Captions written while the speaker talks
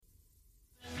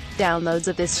downloads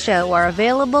of this show are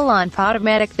available on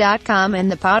Podomatic.com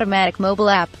and the Podomatic mobile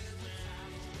app.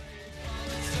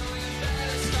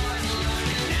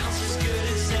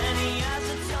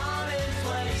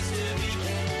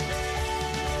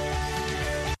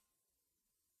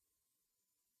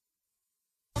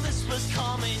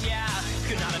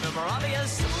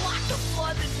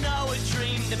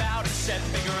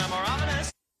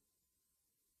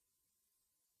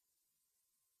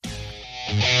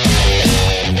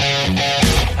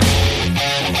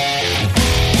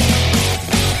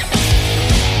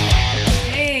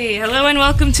 Hello and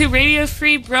welcome to Radio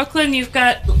Free Brooklyn. You've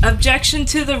got Objection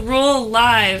to the Rule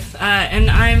live, and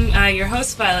I'm your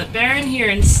host, Violet Barron, here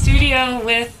in studio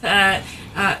with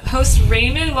host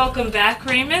Raymond. Welcome back,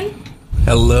 Raymond.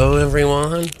 Hello,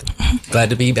 everyone. Glad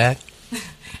to be back.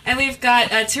 And we've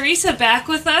got Teresa back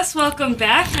with us. Welcome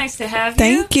back. Nice to have you.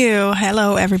 Thank you.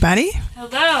 Hello, everybody.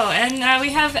 Hello. And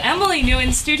we have Emily new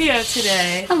in studio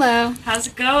today. Hello. How's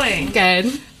it going?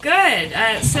 Good. Good.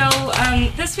 So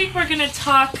this week we're going to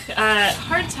talk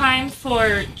hard time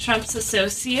for Trump's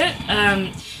associate.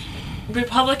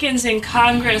 Republicans in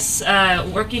Congress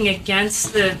working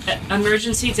against the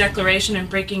emergency declaration and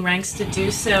breaking ranks to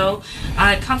do so.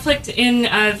 Conflict in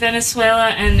Venezuela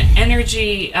and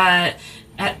energy at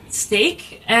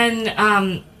stake.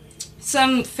 And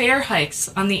some fare hikes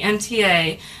on the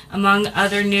MTA, among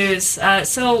other news.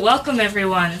 So welcome,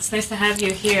 everyone. It's nice to have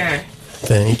you here.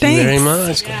 Thank you very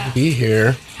much. Glad to be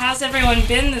here. How's everyone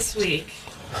been this week?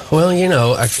 Well, you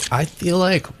know, I feel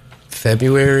like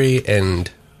February and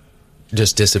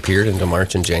just disappeared into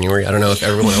March and January. I don't know if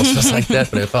everyone else was like that,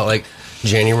 but it felt like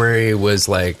January was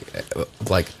like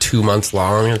 2 months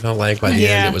long. It felt like by the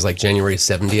end it was like January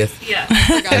 70th. Yeah,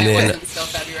 I forgot and it wasn't still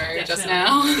February just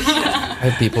now. I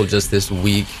had people just this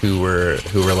week who were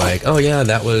like, "Oh yeah,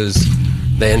 that was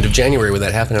the end of January when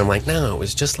that happened." And I'm like, "No, it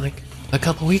was just like a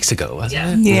couple weeks ago,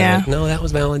 wasn't it?" Yeah. Like, no, that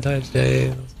was Valentine's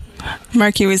Day.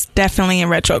 Mercury is definitely in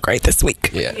retrograde this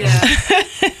week. Yeah.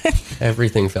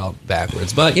 Everything fell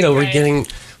backwards. But, you know,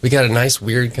 we got a nice,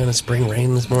 weird kind of spring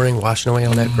rain this morning, washing away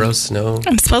all that gross snow.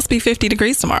 And it's supposed to be 50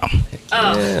 degrees tomorrow.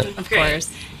 Oh, yeah. Of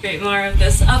course. Great. More of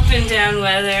this up and down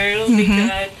weather. It'll be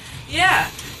good. Yeah.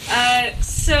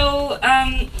 So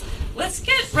let's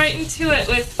get right into it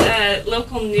with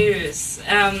local news.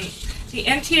 The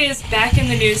MTA is back in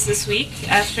the news this week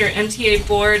after MTA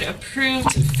board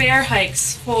approved fare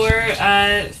hikes for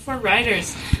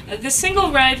riders. The single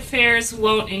ride fares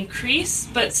won't increase,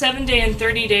 but 7-day and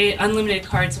 30-day unlimited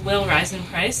cards will rise in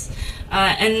price.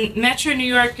 And Metro New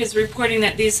York is reporting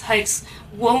that these hikes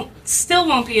still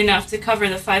won't be enough to cover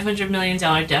the $500 million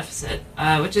deficit,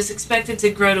 which is expected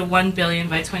to grow to $1 billion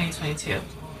by 2022.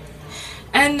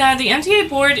 And the MTA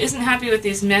board isn't happy with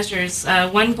these measures.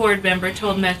 One board member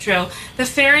told Metro, "The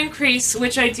fare increase,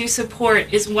 which I do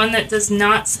support, is one that does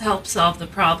not help solve the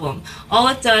problem. All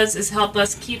it does is help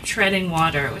us keep treading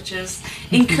water," which is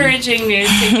encouraging news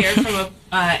to hear from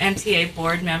a MTA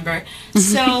board member.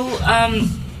 So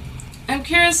I'm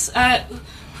curious,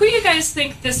 who do you guys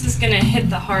think this is going to hit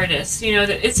the hardest? You know,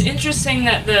 it's interesting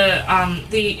that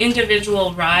the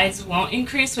individual rides won't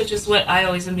increase, which is what I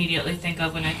always immediately think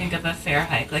of when I think of a fare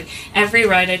hike. Like, every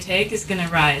ride I take is going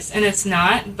to rise, and it's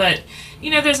not. But, you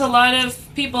know, there's a lot of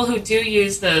people who do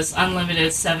use those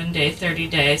unlimited 7-day,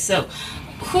 30-day. So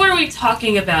who are we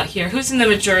talking about here? Who's in the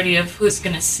majority of who's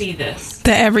going to see this?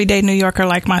 The everyday New Yorker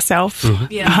like myself.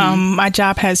 Yeah. My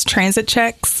job has transit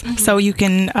checks, so you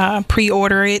can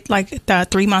pre-order it like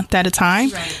 3 months at a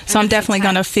time. Right. So I'm definitely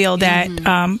going to feel that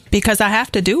because I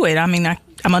have to do it. I mean,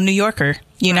 I'm a New Yorker,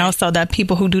 you know, so that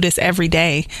people who do this every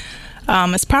day,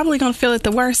 it's probably going to feel it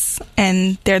the worst,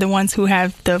 and they're the ones who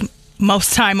have the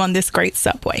most time on this great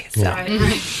subway. So. Yeah.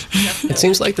 It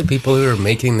seems like the people who are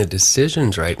making the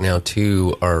decisions right now,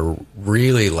 too, are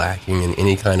really lacking in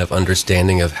any kind of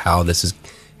understanding of how this is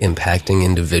impacting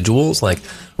individuals. Like,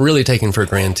 really taking for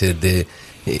granted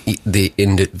the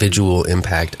individual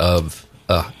impact of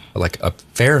like a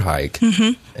fare hike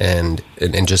and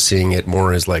just seeing it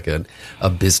more as like a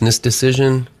business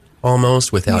decision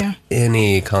almost without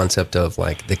any concept of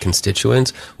like the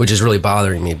constituents, which is really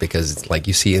bothering me because it's like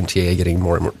you see MTA getting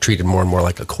more and more treated more and more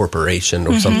like a corporation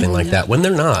or something like that when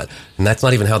they're not. And that's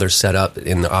not even how they're set up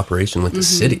in the operation with the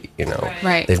city, you know.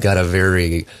 Right. They've got a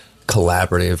very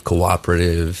collaborative,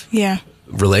 cooperative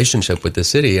relationship with the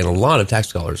city, and a lot of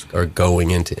tax dollars are going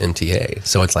into MTA.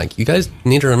 So it's like, you guys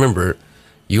need to remember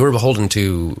you are beholden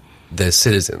to the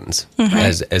citizens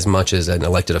as much as an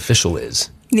elected official is.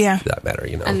 Yeah. For that matter,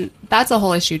 you know. And that's a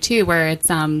whole issue, too, where it's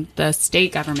the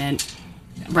state government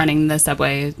running the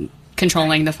subway,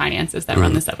 controlling the finances that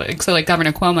run the subway. So, like,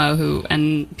 Governor Cuomo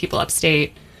and people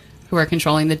upstate who are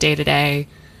controlling the day-to-day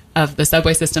of the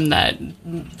subway system that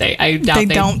I doubt they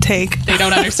don't take. They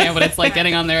don't understand what it's like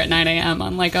getting on there at 9 a.m.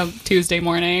 on like a Tuesday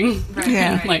morning. Right,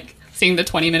 Yeah. right. Like seeing the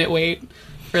 20-minute wait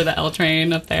for the L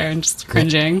train up there and just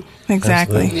cringing.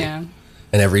 Exactly. Absolutely. Yeah.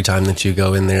 And every time that you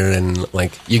go in there and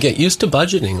like you get used to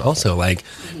budgeting also, like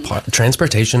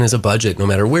transportation is a budget no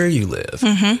matter where you live.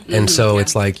 And so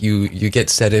it's like you get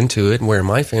set into it. And where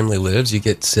my family lives, you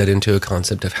get set into a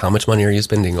concept of how much money are you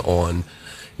spending on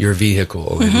your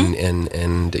vehicle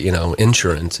and you know,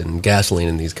 insurance and gasoline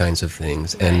and these kinds of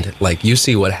things. And like you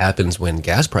see what happens when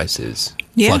gas prices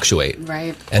fluctuate.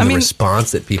 Right. And the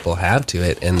response that people have to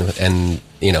it and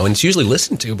you know, and it's usually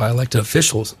listened to by elected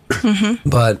officials.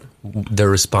 But the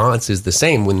response is the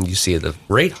same when you see the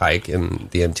rate hike in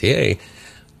the MTA,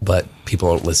 but people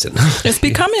don't listen. It's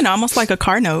becoming almost like a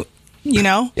car note, you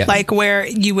know, Yeah. like where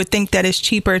you would think that it's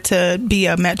cheaper to be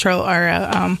a metro or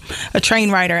a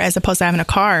train rider as opposed to having a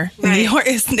car. In New Right. York,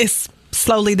 it's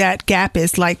slowly that gap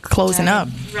is like closing up.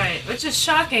 Right, which is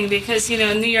shocking because, you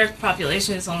know, New York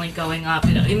population is only going up.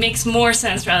 You know, it makes more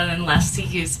sense rather than less to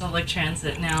use public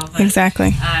transit now. But,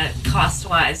 Exactly.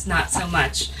 Cost-wise, not so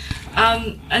much.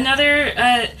 Another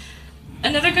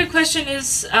good question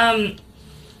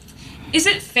is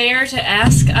it fair to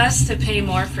ask us to pay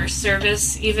more for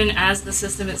service even as the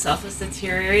system itself is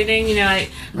deteriorating? You know,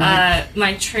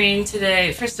 my train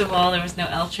today, first of all, there was no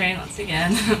L train once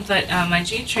again, but my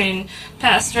G train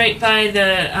passed right by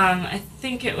the, I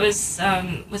think it was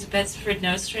Bedford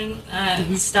Nostrand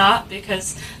stop,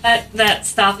 because that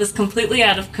stop is completely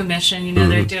out of commission. You know,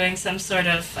 they're doing some sort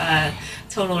of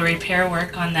total repair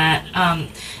work on that.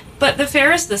 But the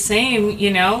fare is the same,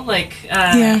 you know, like,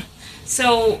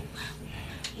 so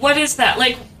what is that?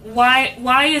 Like,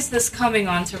 why is this coming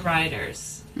onto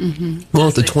riders? Well,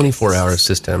 it's a 24-hour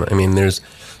system. I mean,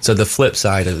 so the flip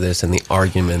side of this and the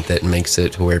argument that makes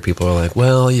it to where people are like,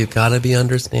 well, you got to be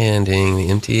understanding the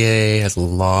MTA has a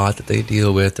lot that they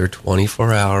deal with. They're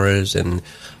 24 hours, and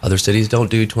other cities don't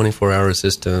do 24-hour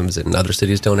systems, and other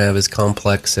cities don't have as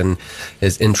complex and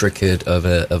as intricate of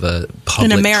a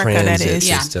public In America, that transit is.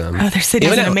 system. Other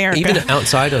cities in America. Even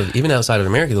outside of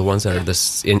America, the ones that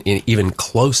are even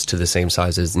close to the same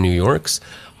size as New York's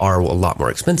are a lot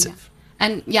more expensive.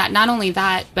 And yeah, not only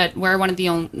that, but we're one of the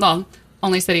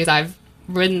only cities I've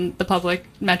ridden the public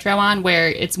metro on where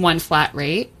it's one flat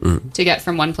rate to get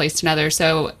from one place to another.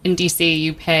 So in DC,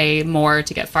 you pay more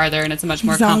to get farther, and it's a much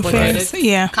more Zone complicated,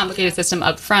 fares, complicated system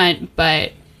up front.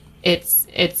 But it's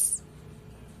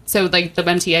so like the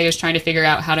MTA is trying to figure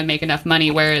out how to make enough money,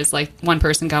 whereas like one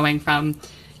person going from,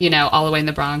 you know, all the way in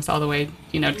the Bronx, all the way,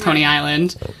 you know, to Coney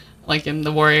Island, like in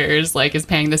the Warriors, like is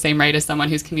paying the same rate as someone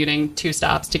who's commuting 2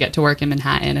 stops to get to work in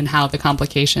Manhattan, and how the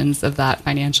complications of that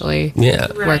financially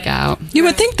work out. You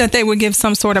would think that they would give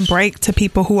some sort of break to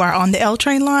people who are on the L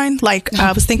train line. Like,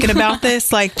 I was thinking about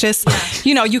this, like just,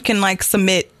 you know, you can like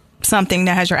submit something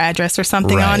that has your address or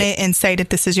something on it and say that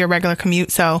this is your regular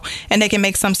commute. So, and they can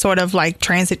make some sort of like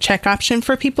transit check option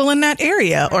for people in that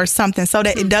area or something, so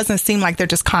that it doesn't seem like they're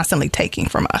just constantly taking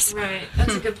from us. Right,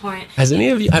 that's a good point. Have any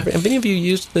of you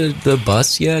used the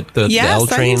bus yet? The Yes, L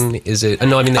train? Is it?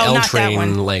 No, I mean the L not that train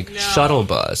one. like shuttle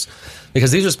bus.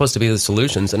 Because these are supposed to be the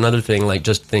solutions. Another thing, like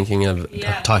just thinking of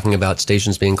talking about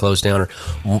stations being closed down,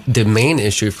 or the main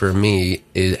issue for me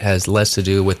has less to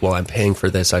do with, well, I'm paying for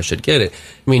this, I should get it.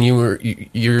 I mean,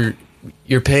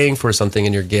 you're paying for something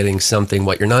and you're getting something.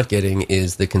 What you're not getting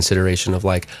is the consideration of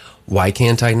like, why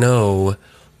can't I know,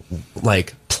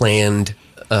 like planned,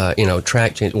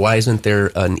 track change? Why isn't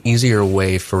there an easier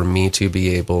way for me to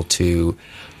be able to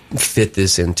fit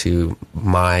this into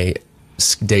my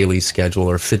daily schedule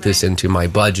or fit this into my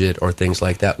budget or things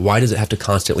like that? Why does it have to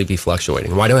constantly be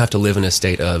fluctuating? Why do I have to live in a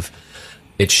state of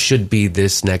it should be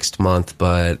this next month,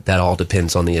 but that all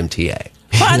depends on the MTA?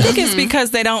 Well, I think it's because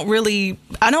they don't really,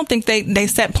 I don't think they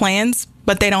set plans,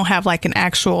 but they don't have like an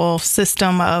actual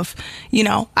system of, you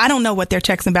know, I don't know what their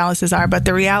checks and balances are, but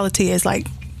the reality is like,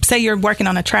 say you're working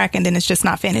on a track and then it's just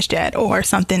not finished yet, or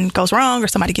something goes wrong or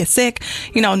somebody gets sick.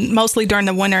 You know, mostly during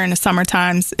the winter and the summer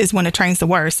times is when the train's the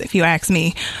worst, if you ask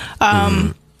me.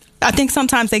 I think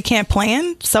sometimes they can't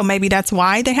plan, so maybe that's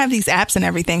why they have these apps and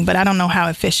everything, but I don't know how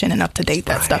efficient and up to date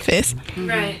that stuff is.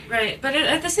 Right. But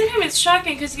at the same time, it's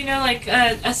shocking because, you know, like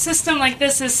a system like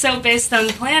this is so based on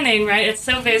planning, right? It's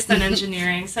so based on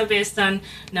engineering, so based on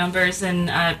numbers and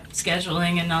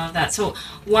scheduling and all of that. So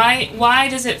why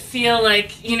does it feel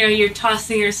like, you know, you're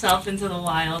tossing yourself into the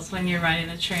wilds when you're riding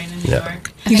a train in New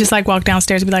York? You just like walk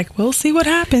downstairs and be like, we'll see what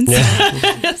happens,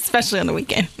 especially on the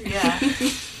weekend. Yeah.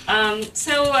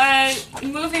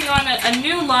 Moving on, a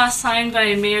new law signed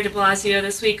by Mayor de Blasio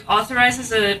this week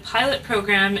authorizes a pilot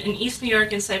program in East New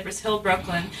York and Cypress Hill,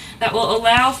 Brooklyn, that will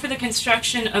allow for the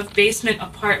construction of basement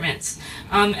apartments.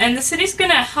 And the city's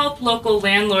going to help local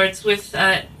landlords with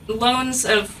loans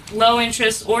of low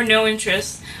interest or no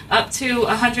interest up to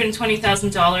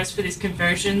 $120,000 for these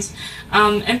conversions.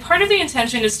 And part of the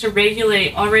intention is to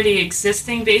regulate already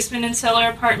existing basement and cellar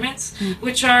apartments,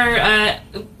 which are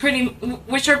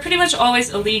pretty much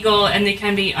always illegal, and they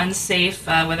can be unsafe,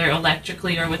 whether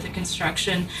electrically or with the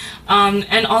construction,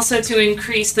 and also to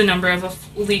increase the number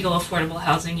of legal affordable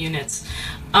housing units.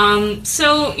 On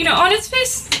its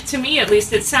face, to me at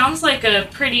least, it sounds like a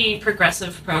pretty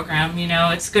progressive program.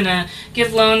 It's going to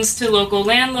give loans to local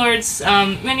landlords,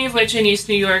 many of which in East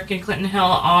New York and Clinton Hill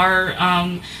are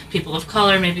people of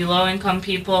color, maybe low-income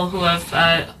people who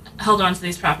have held on to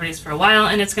these properties for a while,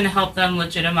 and it's going to help them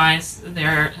legitimize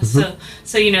their so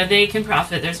they can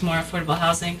profit. There's more affordable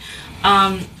housing.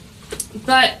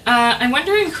 But I'm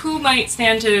wondering who might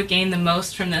stand to gain the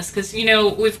most from this, because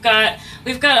we've got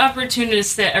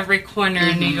opportunists at every corner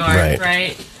in New York,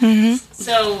 right? Mm-hmm.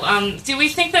 So, do we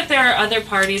think that there are other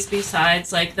parties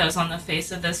besides like those on the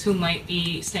face of this who might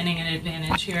be standing an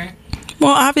advantage here?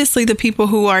 Well, obviously the people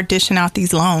who are dishing out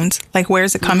these loans, like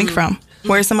where's it coming from?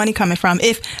 Where's the money coming from?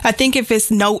 If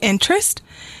it's no interest,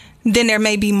 then there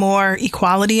may be more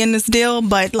equality in this deal,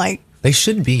 but like. They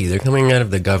should be. They're coming out of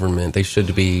the government. They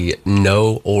should be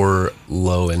no or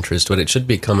low interest, but it should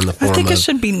be come in the form of... I think it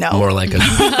should be no. More like a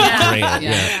grant.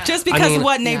 Yeah. Just because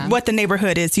what the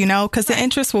neighborhood is, because the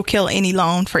interest will kill any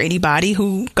loan for anybody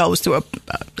who goes through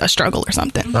a struggle or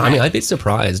something. I mean, I'd be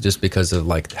surprised just because of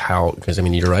because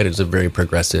you're right, it's a very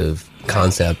progressive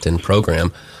concept and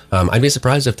program. I'd be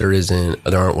surprised if there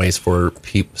aren't ways for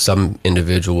some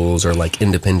individuals or like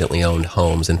independently owned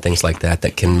homes and things like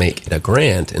that can make it a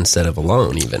grant instead of a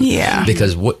loan even. Yeah.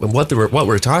 Because what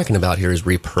we're talking about here is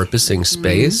repurposing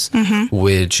space,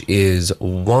 which is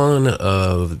one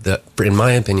of in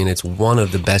my opinion, it's one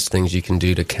of the best things you can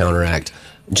do to counteract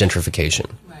gentrification.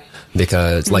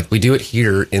 Because like we do it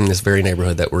here in this very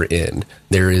neighborhood that we're in,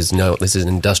 this is an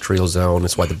industrial zone.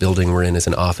 That's why the building we're in is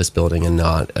an office building and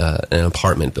not an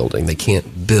apartment building. They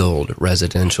can't build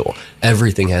residential.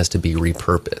 Everything has to be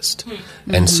repurposed.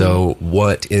 And so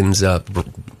what ends up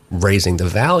raising the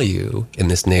value in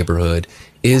this neighborhood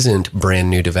isn't brand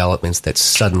new developments that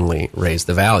suddenly raise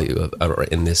the value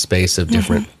in this space of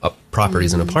different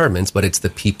properties and apartments, but it's the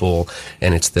people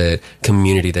and it's the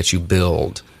community that you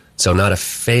build. So not a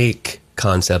fake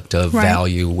concept of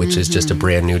value, which is just a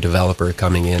brand new developer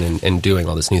coming in and doing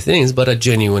all these new things, but a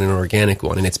genuine and organic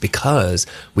one. And it's because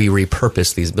we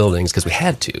repurposed these buildings because we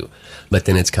had to. But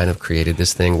then it's kind of created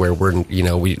this thing where we're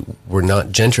not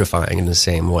gentrifying in the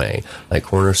same way. Like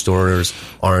corner stores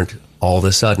aren't all of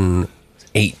a sudden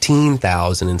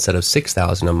 $18,000 instead of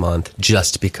 $6,000 a month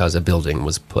just because a building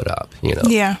was put up.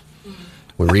 Yeah.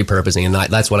 We're repurposing, and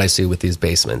that's what I see with these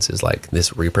basements is like this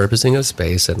repurposing of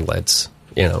space, and let's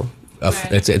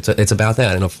it's about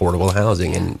that and affordable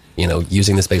housing, and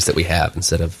using the space that we have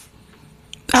instead of.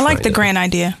 I like the grant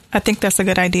idea. I think that's a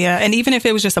good idea, and even if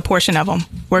it was just a portion of them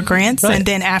were grants, and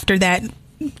then after that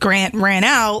grant ran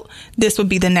out, this would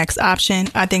be the next option.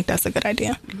 I think that's a good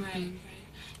idea. Right.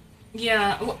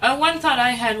 Yeah. One thought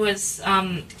I had was.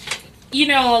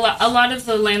 A lot of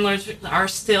the landlords are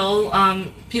still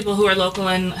people who are local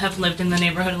and have lived in the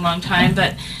neighborhood a long time.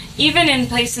 But even in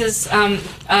places,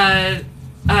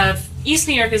 East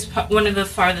New York is one of the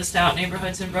farthest out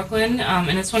neighborhoods in Brooklyn,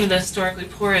 and it's one of the historically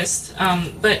poorest.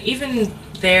 But even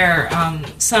there,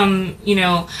 some,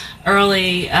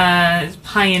 early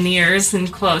pioneers, in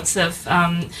quotes, of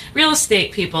real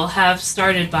estate people have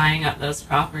started buying up those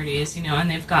properties,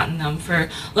 and they've gotten them for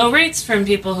low rates from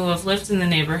people who have lived in the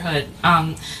neighborhood.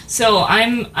 So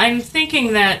I'm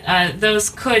thinking that those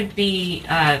could be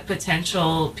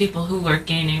potential people who are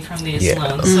gaining from these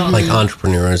loans. So, like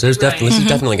entrepreneurs. This is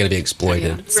definitely going to be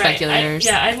exploited. Speculators.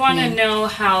 I'd want to know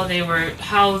how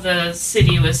the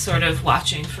city was sort of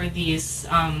watching for these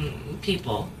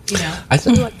people. I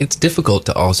think it's difficult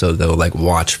to also though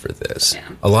watch for this. Yeah.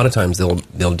 A lot of times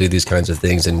they'll do these kinds of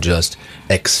things and just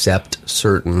accept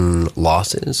certain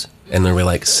losses, and they're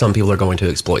like, some people are going to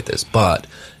exploit this, but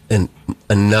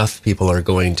enough people are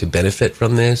going to benefit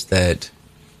from this that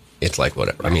it's like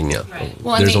whatever. I mean,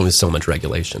 Well, there's only so much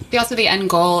regulation. The end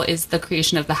goal is the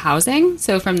creation of the housing.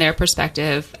 So from their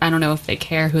perspective, I don't know if they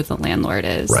care who the landlord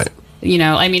is. Right.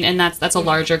 And that's a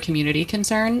larger community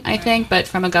concern, I think. But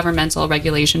from a governmental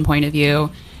regulation point of view,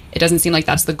 it doesn't seem like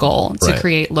that's the goal to Right.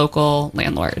 create local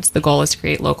landlords. The goal is to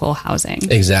create local housing.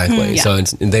 Exactly. Yeah. So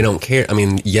they don't care. I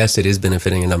mean, yes, it is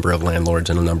benefiting a number of landlords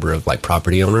and a number of like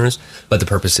property owners, but the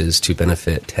purpose is to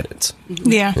benefit tenants.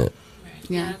 Yeah.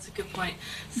 Yeah, that's a good point.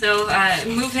 So,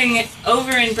 moving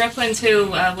over in Brooklyn to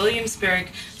Williamsburg,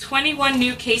 21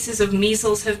 new cases of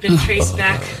measles have been traced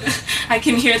back. I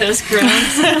can hear those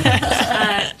groans.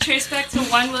 Traced back to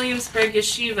one Williamsburg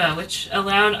yeshiva, which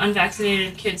allowed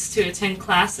unvaccinated kids to attend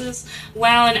classes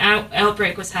while an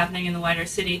outbreak was happening in the wider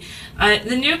city.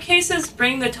 The new cases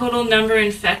bring the total number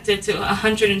infected to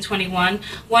 121,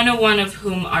 101 of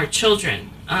whom are children.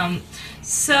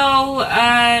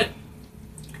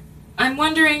 I'm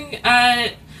wondering,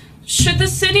 should the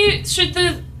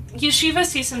yeshiva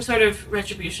see some sort of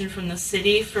retribution from the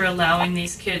city for allowing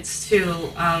these kids to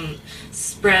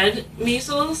spread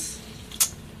measles?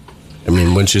 I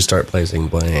mean, once you start placing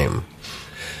blame,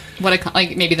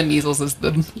 Like maybe the measles is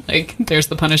there's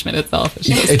the punishment itself.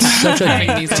 it's such a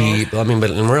Having measles. deep. I mean,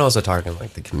 and we're also talking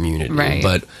like the community, Right.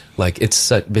 But like it's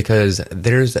such, because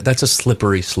that's a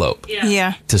slippery slope.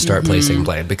 Yeah. To start placing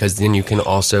blame, because then you can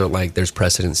also like there's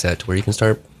precedent set to where you can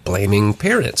start blaming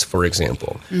parents, for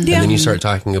example, and then you start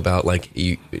talking about like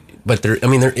but there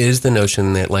is the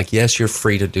notion that like yes, you're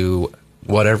free to do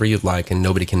whatever you'd like and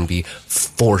nobody can be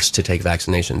forced to take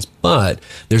vaccinations, but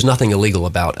there's nothing illegal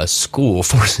about a school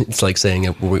it's like saying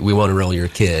we want to enroll your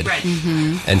kid, Right.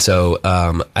 and so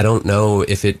I don't know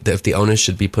if the onus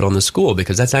should be put on the school,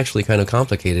 because that's actually kind of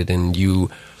complicated and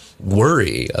you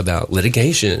worry about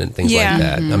litigation and things Yeah. like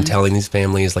that. I'm telling these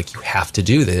families like you have to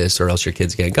do this or else your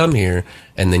kids can't come here,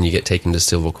 and then you get taken to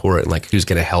civil court, and like who's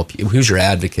going to help you? Who's your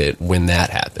advocate when that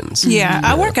happens? Yeah,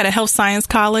 I work at a health science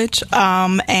college,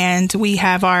 and we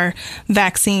have our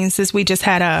vaccines. As we just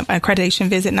had an accreditation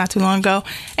visit not too long ago,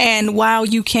 and while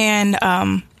you can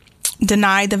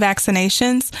deny the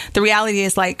vaccinations, the reality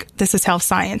is like this is health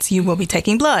science. You will be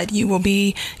taking blood. You will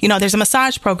be, there's a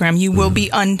massage program. You will be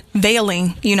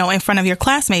unveiling, in front of your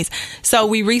classmates. So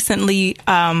we recently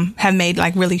have made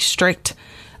like really strict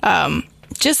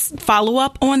just follow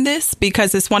up on this,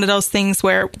 because it's one of those things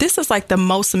where this is like the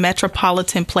most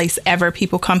metropolitan place ever.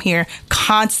 People come here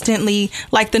constantly.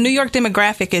 Like the New York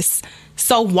demographic is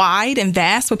so wide and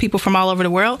vast with people from all over the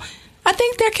world. I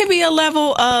think there can be a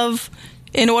level of,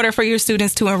 in order for your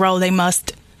students to enroll, they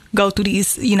must go through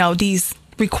these, these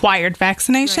required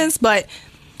vaccinations. But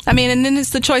I mean, and then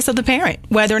it's the choice of the parent,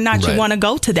 whether or not you Right. want to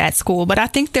go to that school. But I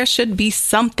think there should be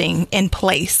something in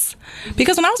place,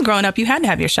 because when I was growing up, you had to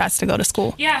have your shots to go to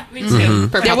school. Yeah, me too.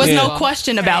 There was no Yeah.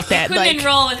 question about that. You couldn't Like,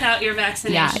 enroll without your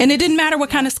vaccination. Yeah. and it didn't matter what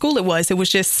kind of school it was. It was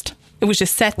just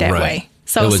set that Right. way.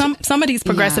 So It was- some of these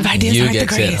progressive ideas You aren't the get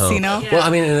sent greatest, home. Yeah. Well, I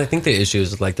mean, and I think the issue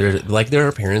is like there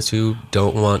are parents who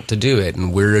don't want to do it,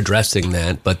 and we're addressing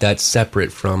that. But that's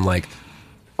separate from like,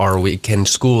 can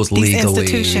schools These legally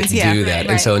institutions, yeah. do that? Right.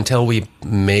 And so until we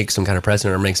make some kind of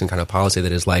precedent or make some kind of policy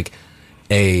that is like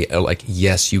like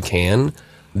yes, you can,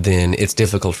 then it's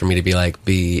difficult for me to be like,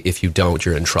 B, if you don't,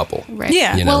 you're in trouble. Right.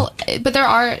 Yeah. You know? Well, but there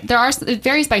are it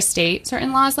varies by state,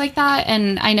 certain laws like that,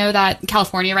 and I know that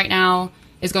California right now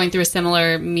is going through a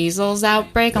similar measles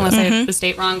outbreak, unless I have the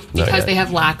state wrong, because yeah. they have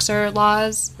laxer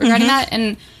laws regarding that.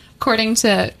 And according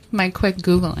to my quick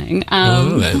Googling,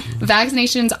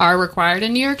 vaccinations are required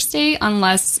in New York State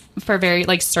unless for very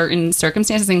certain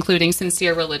circumstances, including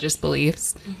sincere religious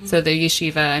beliefs. So the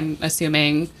yeshiva, I'm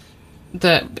assuming,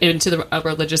 into the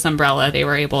religious umbrella, they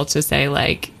were able to say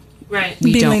Right.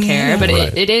 we Be don't lenient, care, yeah. but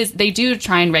Right. it is, they do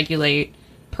try and regulate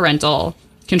parental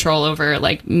control over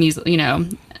measles,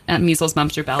 measles,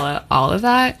 mumps, rubella, all of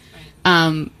that.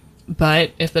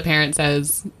 But if the parent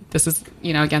says this is,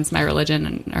 against my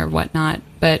religion or whatnot,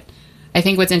 but I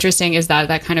think what's interesting is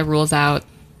that kind of rules out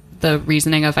the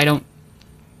reasoning of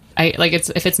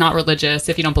if it's not religious,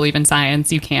 if you don't believe in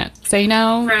science, you can't say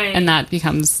no. Right. And that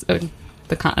becomes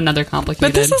another complicated.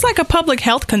 But this is like a public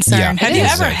health concern. Yeah, Have you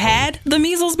ever exactly. had the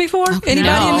measles before? Anybody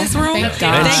no. in this room? Thank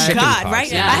God. Thank God, Chickenpox,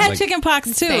 right? yeah. I had Like- chickenpox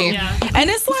too. Same. Yeah. And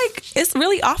it's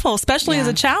really awful, especially as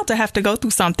a child, to have to go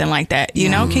through something like that. You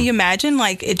know, can you imagine?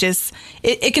 Like it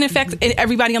can affect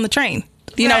everybody on the train.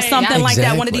 Right. Something Yeah. like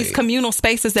that. One of these Exactly. communal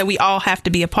spaces that we all have to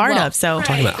be a part Well, of. So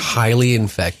Talking about highly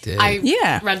infected. I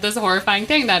Yeah. read this horrifying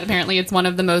thing that apparently it's one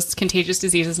of the most contagious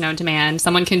diseases known to man.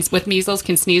 Someone with measles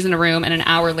can sneeze in a room, and an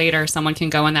hour later, someone can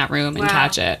go in that room and Wow.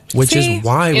 catch it. Which See? is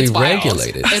why we It's wild.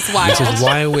 regulate it. It's wild. Which is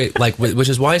why which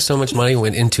is why so much money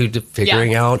went into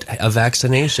figuring out a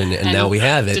vaccination, and now we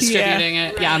have it. Distributing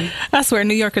it. Yeah. I swear,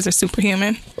 New Yorkers are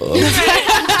superhuman. Now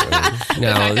fact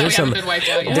that we there's some haven't been wiped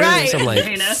out yet. there's Right. some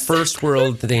Heinous. first world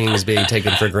little things being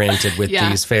taken for granted with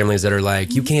these families that are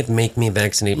like, you can't make me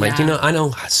vaccinate. Like, I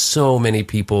know so many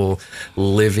people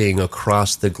living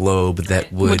across the globe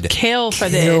that would kill for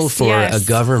this. For a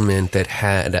government that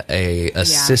had a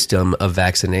system of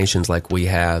vaccinations like we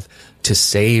have to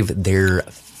save their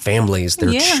families,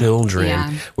 their children.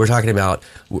 Yeah. We're talking about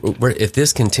if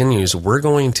this continues, we're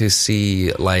going to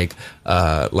see like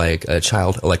a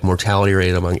child mortality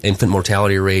rate among infant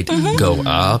mortality rate go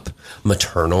up,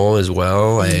 maternal as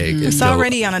well. Like it's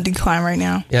already on a decline right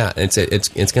now. Yeah, it's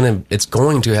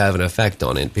going to have an effect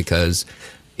on it because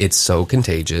it's so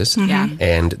contagious.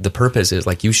 And the purpose is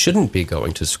like you shouldn't be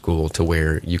going to school to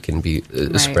where you can be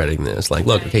spreading this. Like,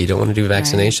 look, okay, you don't want to do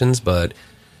vaccinations, but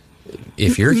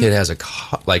if your kid has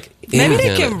maybe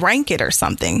they can rank it or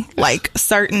something, like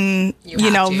certain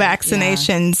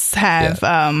vaccinations have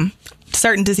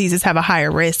certain diseases have a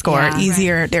higher risk or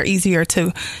they're easier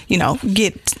to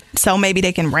get, so maybe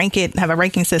they can rank it, have a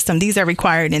ranking system. These are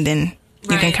required, and then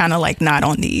you can kind of like nod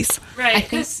on these. Right,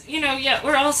 because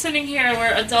we're all sitting here,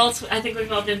 we're adults, I think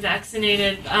we've all been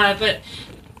vaccinated, but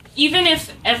even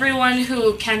if everyone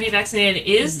who can be vaccinated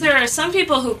is, there are some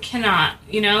people who cannot,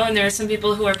 and there are some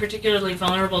people who are particularly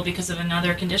vulnerable because of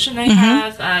another condition they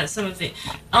have. Some of the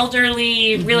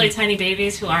elderly, really tiny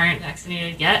babies who aren't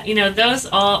vaccinated yet. Those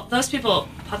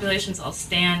populations all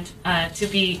stand to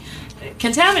be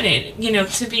contaminated,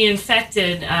 to be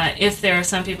infected if there are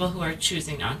some people who are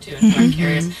choosing not to and who are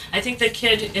carriers. I think the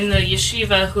kid in the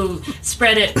yeshiva who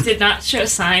spread it did not show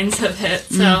signs of it,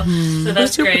 so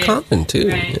that's great. It's super common too.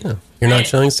 Right. Yeah. You're not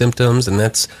showing symptoms, and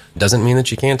that doesn't mean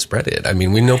that you can't spread it. I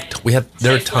mean, we know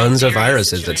there are tons of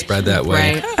viruses that spread that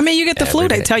way. Right. I mean, you get the flu,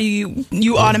 they tell you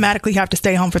automatically have to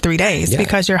stay home for 3 days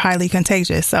because you're highly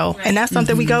contagious. So, and that's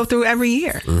something we go through every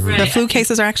year. The flu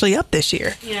cases are actually up this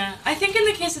year. Yeah, I think in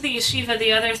the case of the yeshiva,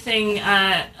 the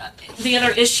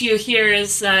other issue here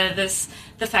is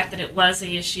the fact that it was a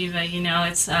yeshiva.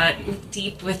 It's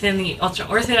deep within the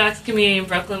ultra-Orthodox community in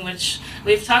Brooklyn, which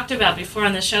we've talked about before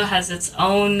on the show, has its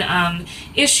own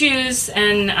issues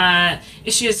and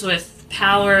issues with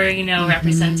power,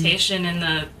 representation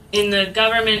in the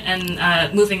government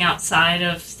and moving outside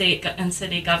of state and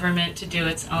city government to do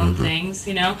its own things,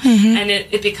 and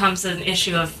it becomes an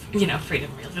issue of,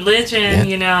 freedom of religion,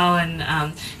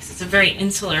 and it's a very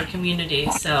insular community,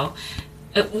 so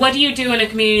what do you do in a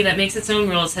community that makes its own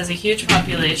rules, has a huge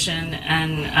population,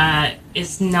 and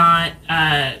is not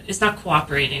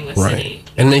cooperating with city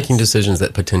and making decisions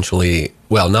that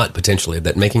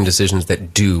making decisions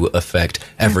that do affect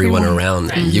everyone around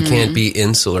them. You can't be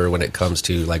insular when it comes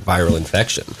to like viral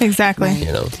infection. Exactly.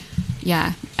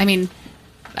 Yeah. I mean,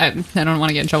 I don't want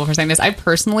to get in trouble for saying this. I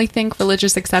personally think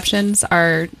religious exceptions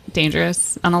are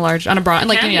dangerous on a broad,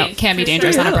 can be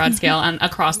dangerous on a broad scale and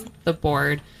across the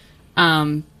board.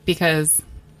 Because,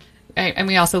 and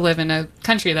we also live in a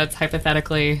country that's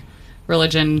hypothetically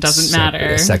religion doesn't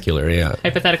matter. Secular, yeah.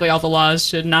 Hypothetically, all the laws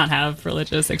should not have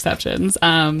religious exceptions.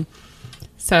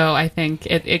 So I think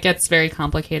it gets very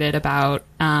complicated about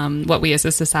what we as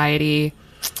a society,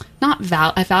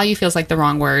 value feels like the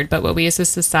wrong word, but what we as a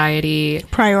society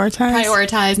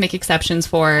prioritize, make exceptions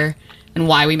for, and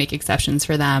why we make exceptions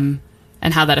for them,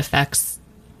 and how that affects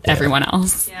everyone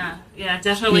else. Yeah,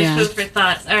 definitely food for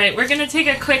thought. All right, we're going to take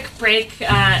a quick break,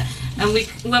 and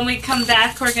when we come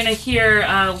back, we're going to hear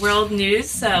world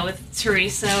news with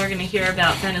Teresa. We're going to hear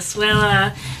about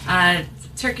Venezuela,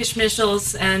 Turkish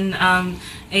missiles, and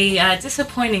a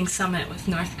disappointing summit with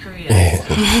North Korea.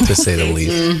 To say the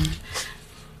least.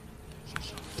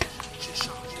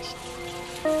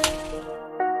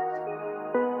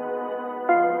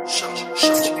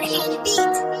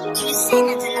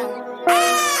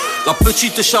 La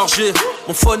petite est chargée,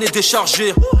 mon phone est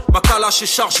déchargé, ma calache est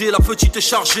chargée, la petite est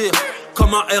chargée.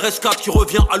 Comme un RS4 qui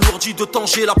revient alourdi de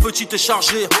Tanger, la petite est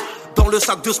chargée. Dans le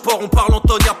sac de sport, on parle en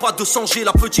tonnes, y'a pas de 100G,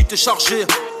 la petite est chargée.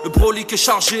 Le brolic est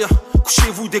chargé,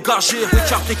 couchez-vous, dégagez.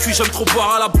 Écarte les cuits, j'aime trop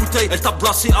boire à la bouteille. Elle t'a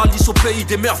placé Alice au pays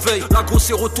des merveilles. La grosse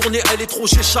est retournée, elle est trop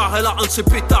chéchard. Elle a un de ses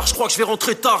pétards, je crois que je vais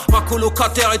rentrer tard. Ma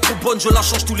colocataire est trop bonne, je la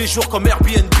change tous les jours comme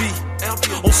Airbnb.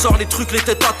 On sort les trucs, les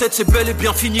têtes à tête, c'est bel et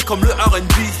bien fini comme le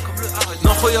R&B.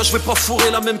 Non, regarde, je vais pas fourrer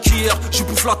la même qu'hier. Je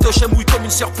bouffe la touche, elle mouille comme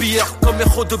une serpillière. Comme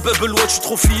héros de Bubble Watch, je suis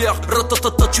trop fier.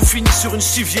 Ratatata, tu finis sur une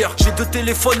civière. J'ai 2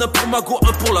 téléphones, un pour ma go,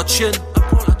 un pour la tienne.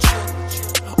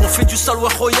 On fait du sale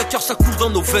Roya car ça coule dans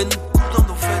nos veines.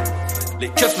 Les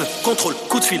keufs me contrôlent,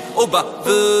 coup de fil au bas.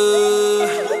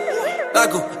 La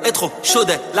go est trop chaude,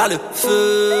 elle a le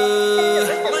feu.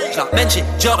 J'lamène chez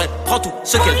Dior, elle prend tout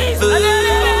ce qu'elle veut.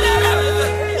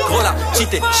 Gros la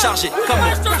petite est chargée comme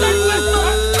on veut.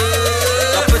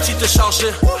 La petite est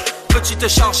chargée, petite est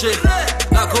chargée.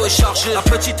 La go est chargée, la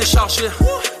petite est chargée.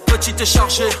 Petite est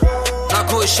chargée, la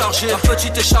go est chargée. La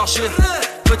petite est chargée,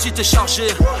 petite est chargée.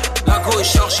 La go est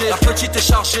chargée, la petite est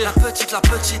chargée.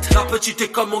 La petite est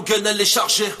comme mon gun, elle est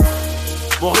chargée.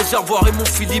 Mon réservoir et mon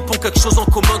Philippe ont quelque chose en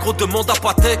commun, gros demande à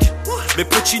Patek. Mes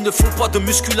petits ne font pas de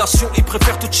musculation, ils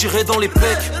préfèrent te tirer dans les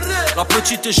pecs. La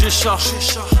petite et j'écharge,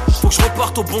 faut que je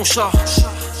reparte au bon char.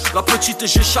 La petite et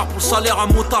j'écharpe, pour le salaire à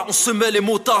motard, on se met les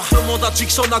motards. Demande à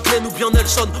Dixon, à Glenn ou bien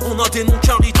Nelson. On a des noms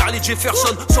Carly, Carly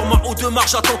Jefferson. Sur ma haut de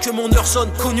marge, j'attends que mon heure sonne.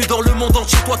 Connu dans le monde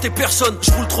entier, toi t'es personne.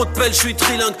 Je roule trop de pelle, je suis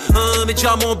trilingue. Mes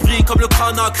diamants brillent comme le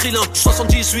crâne à Krillin.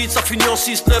 78, ça finit en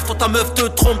 6-9. Toi ta meuf te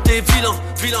trompe, t'es vilain.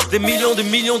 Des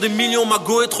millions, ma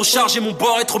go est trop chargée, mon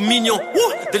bord est trop mignon.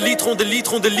 Des litrons,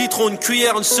 une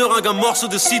cuillère, une seringue, un morceau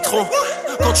de citron.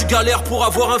 Quand tu galères pour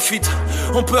avoir un feat,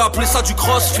 on peut appeler ça du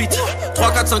crossfit.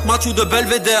 3, 4, 5 matchs ou de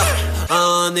belvédère.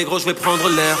 Négro, je vais prendre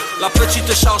l'air. La petite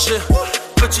est chargée,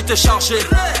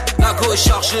 la go est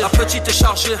chargée. La petite est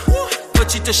chargée,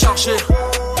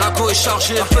 la go est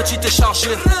chargée. La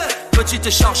petite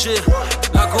est chargée,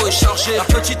 la go est chargée. La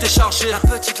petite est chargée,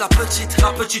 la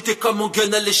petite est comme mon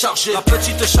gun, elle est chargée. La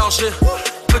petite est chargée,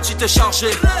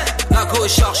 la go est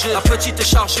chargée. La petite est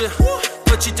chargée,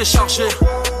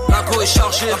 la go est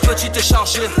chargée. La petite est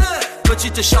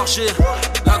chargée,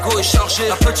 la go est chargée.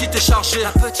 La petite est chargée,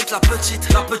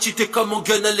 la petite est comme mon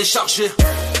gun, elle est chargée.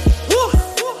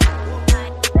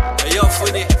 Hey yo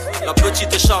Fouini, la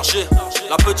petite est chargée,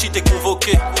 la petite est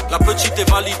convoquée, la petite est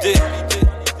validée,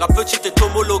 la petite est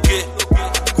homologuée,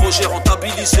 gros j'ai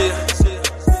rentabilisé.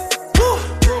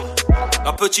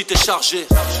 La petite est chargée,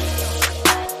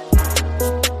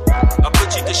 la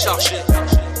petite est chargée,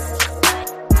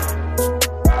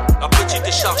 la petite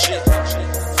est chargée,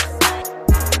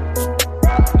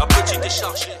 la petite est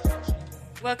chargée.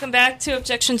 Welcome back to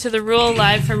Objection to the Rule,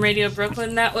 live from Radio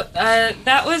Brooklyn. That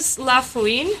was La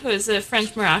Fouine, who is a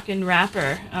French-Moroccan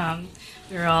rapper.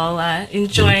 We were all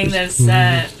enjoying those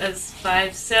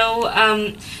vibes.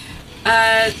 So,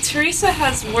 Teresa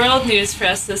has world news for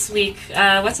us this week.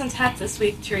 What's on tap this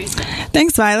week, Teresa?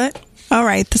 Thanks, Violet. All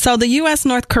right. So the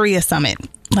U.S.-North Korea summit.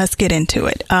 Let's get into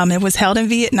it. It was held in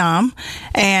Vietnam,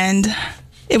 and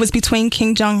it was between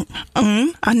Kim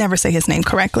Jong-un, I never say his name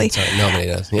correctly. Sorry, nobody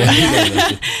does. Yeah.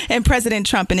 And President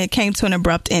Trump, and it came to an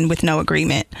abrupt end with no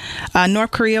agreement.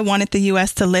 North Korea wanted the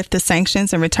U.S. to lift the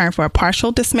sanctions in return for a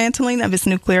partial dismantling of its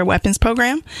nuclear weapons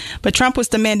program, but Trump was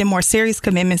demanding more serious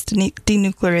commitments to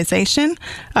denuclearization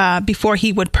before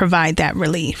he would provide that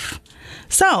relief.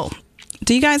 So,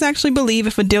 do you guys actually believe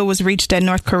if a deal was reached that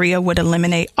North Korea would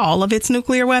eliminate all of its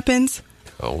nuclear weapons?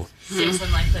 Oh. Seems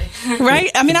unlikely.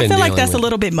 Right? I mean, I feel like that's a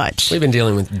little bit much. We've been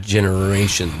dealing with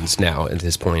generations now at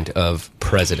this point of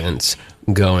presidents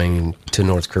going to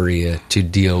North Korea to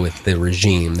deal with the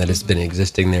regime that has been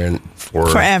existing there for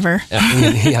forever.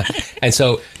 Yeah. And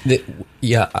so,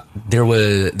 there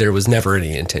was never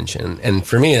any intention. And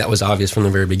for me, that was obvious from the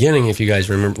very beginning. If you guys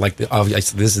remember, like,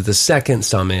 this is the second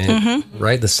summit,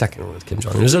 right? The second one with Kim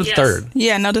Jong-un. This is the third.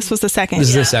 Yeah, no, this was the second. This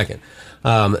is the second.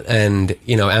 And,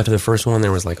 after the first one,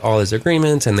 there was like all these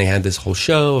agreements, and they had this whole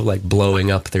show of like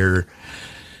blowing up their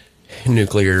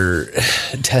nuclear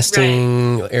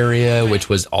testing area, which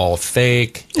was all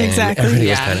fake. Exactly. And everybody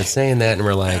was kind of saying that, and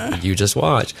we're like, you just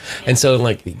watch. And so,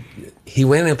 like, he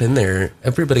went up in there.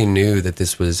 Everybody knew that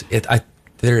this was it.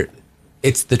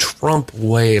 It's the Trump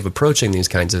way of approaching these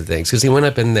kinds of things, because he went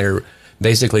up in there.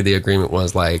 Basically, the agreement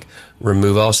was like,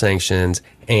 remove all sanctions,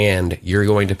 and you're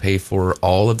going to pay for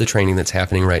all of the training that's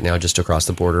happening right now just across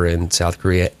the border in South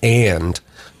Korea, and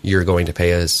you're going to pay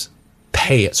it.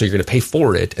 So you're going to pay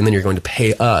for it, and then you're going to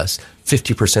pay us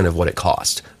 50% of what it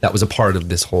cost. That was a part of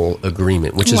this whole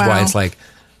agreement, which is why it's like,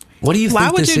 what do you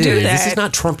think this is? This is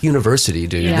not Trump University,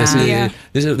 dude. Yeah.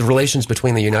 This is the relations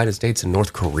between the United States and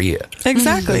North Korea.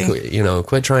 Exactly. Like,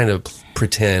 quit trying to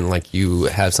pretend like you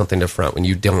have something to front when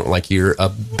you don't, like you're a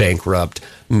bankrupt,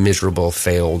 miserable,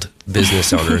 failed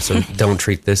business owner. So don't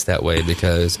treat this that way,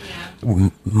 because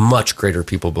much greater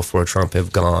people before Trump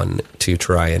have gone to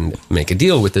try and make a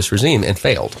deal with this regime and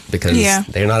failed, because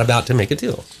they're not about to make a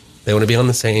deal. They want to be on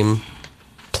the same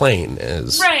plane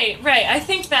as right. I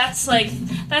think that's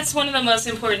one of the most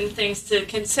important things to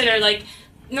consider. Like,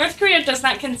 North Korea does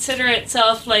not consider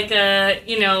itself like a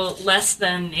less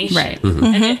than nation, right?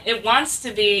 And it wants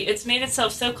to be. It's made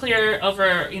itself so clear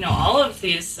over all of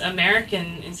these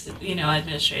American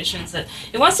administrations that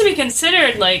it wants to be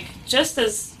considered like just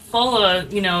as full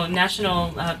of,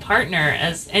 national partner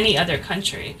as any other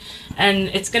country. And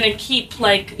it's going to keep,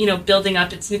 building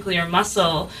up its nuclear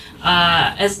muscle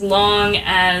as long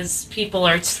as people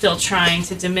are still trying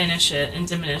to diminish it and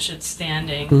diminish its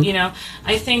standing. Mm-hmm.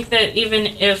 I think that even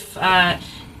if the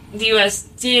U.S.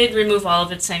 did remove all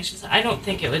of its sanctions, I don't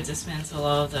think it would dismantle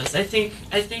all of those. I think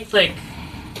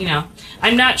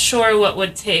I'm not sure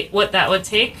what that would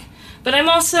take, but I'm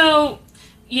also,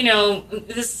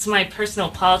 this is my personal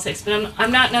politics, but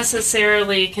I'm not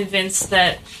necessarily convinced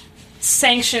that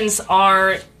sanctions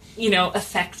are,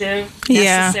 effective,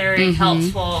 necessary,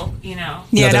 helpful,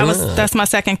 Yeah, that's my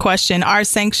second question. Are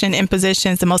sanction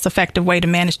impositions the most effective way to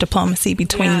manage diplomacy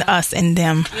between us and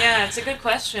them? Yeah, it's a good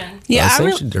question. Yeah,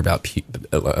 sanctions are about.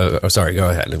 Sorry, go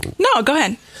ahead. No, go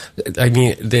ahead. I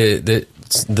mean,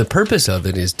 the purpose of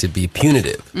it is to be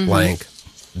punitive. Mm-hmm. Like,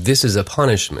 this is a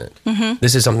punishment. Mm-hmm.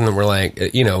 This is something that we're like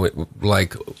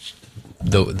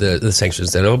the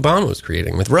sanctions that Obama was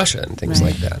creating with Russia and things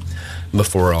like that.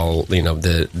 Before all,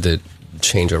 the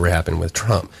changeover happened with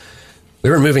Trump, we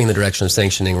were moving in the direction of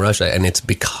sanctioning Russia, and it's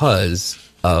because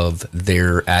of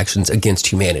their actions against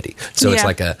humanity. So it's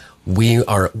like we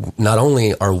are not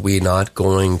only are we not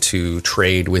going to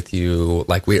trade with you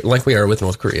like we are with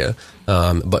North Korea,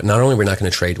 but not only we're not going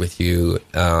to trade with you,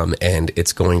 and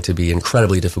it's going to be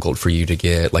incredibly difficult for you to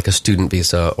get like a student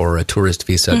visa or a tourist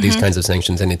visa, these kinds of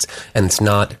sanctions, and it's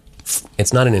not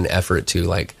in an effort to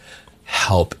like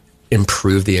help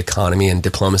improve the economy and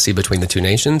diplomacy between the two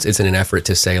nations. It's in an effort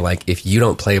to say, like, if you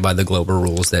don't play by the global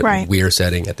rules that we are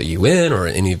setting at the UN or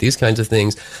any of these kinds of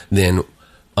things, then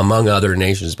among other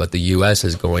nations, but the U.S.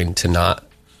 is going to not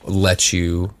let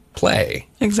you play.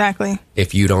 Exactly.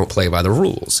 If you don't play by the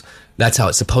rules. That's how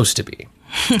it's supposed to be.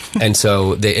 And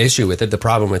so the issue with it, the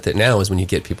problem with it now is when you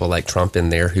get people like Trump in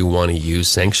there who want to use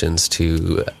sanctions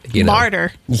to,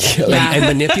 barter. And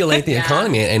manipulate the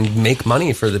economy and make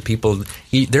money for the people.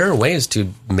 There are ways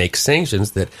to make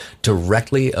sanctions that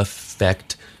directly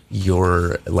affect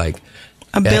your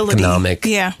ability, economic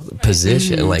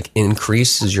position, like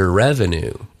increases your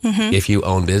revenue if you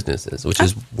own businesses, which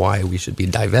is why we should be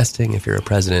divesting if you're a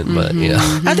president. But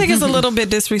I think it's a little bit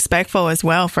disrespectful as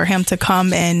well for him to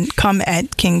come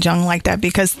at Kim Jong like that,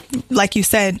 because like you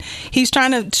said, he's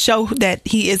trying to show that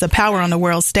he is a power on the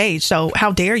world stage. So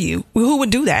how dare you? Who would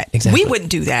do that? Exactly. We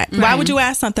wouldn't do that. Why would you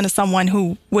ask something to someone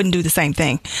who wouldn't do the same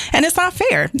thing? And it's not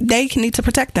fair. They need to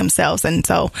protect themselves. And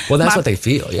so, that's what they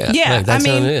feel. Yeah, that's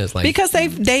what it is. Because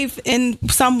they've in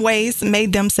some ways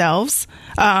made themselves,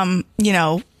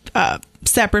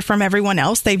 separate from everyone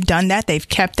else. They've done that. They've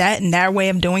kept that, and their way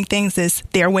of doing things is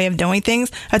their way of doing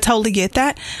things. I totally get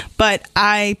that. But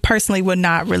I personally would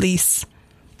not release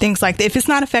things like that. If it's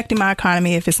not affecting my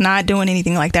economy, if it's not doing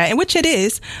anything like that, and which it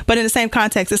is, but in the same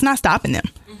context, it's not stopping them.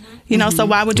 So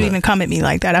why would you even come at me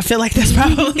like that? I feel like that's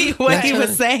probably what he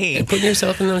was saying. And putting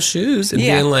yourself in those shoes and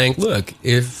being like, look,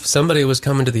 if somebody was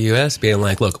coming to the U.S. being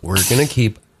like, look, we're going to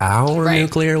keep our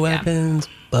nuclear weapons,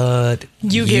 but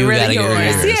you get rid of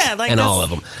yours. Yeah, and all of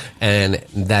them. And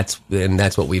that's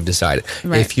what we've decided.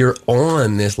 Right. If you're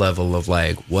on this level of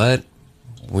like, what,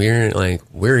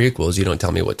 we're equals, you don't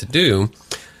tell me what to do,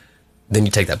 then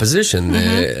you take that position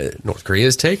that North Korea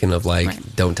has taken of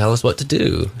don't tell us what to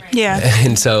do. Right. Yeah.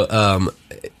 And so,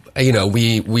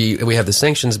 we have the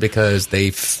sanctions because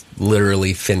they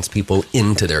literally fence people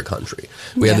into their country.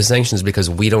 We have the sanctions because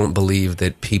we don't believe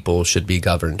that people should be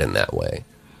governed in that way.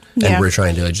 And we're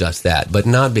trying to adjust that, but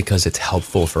not because it's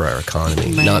helpful for our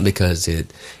economy, not because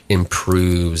it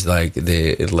improves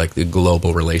the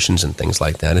global relations and things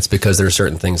like that. It's because there are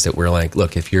certain things that we're like,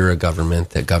 look, if you're a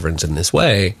government that governs in this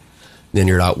way, then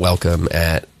you're not welcome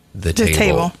at the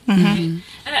table. And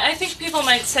I think people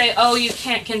might say, oh, you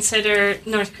can't consider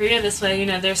North Korea this way.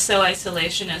 They're so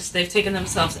isolationist. They've taken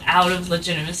themselves out of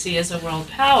legitimacy as a world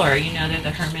power. They're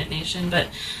the hermit nation. But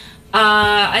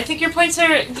I think your points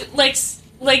are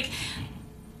like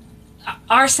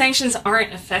our sanctions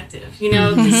aren't effective.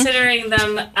 Considering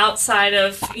them outside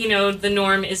of the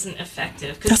norm isn't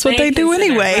effective. That's what they do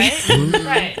anyway.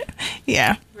 Right.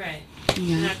 Yeah. Right.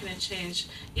 Yeah. Not going to change.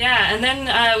 Yeah, and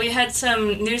then we had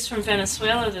some news from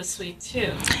Venezuela this week,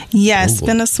 too. Yes,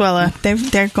 Venezuela.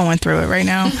 They're going through it right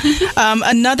now.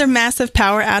 Another massive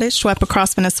power outage swept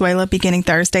across Venezuela beginning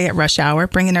Thursday at rush hour,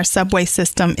 bringing their subway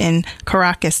system in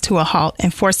Caracas to a halt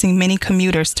and forcing many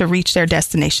commuters to reach their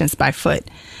destinations by foot.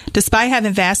 Despite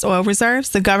having vast oil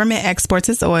reserves, the government exports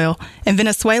its oil, and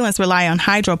Venezuelans rely on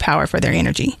hydropower for their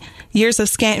energy. Years of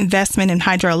scant investment in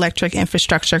hydroelectric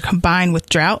infrastructure combined with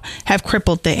drought have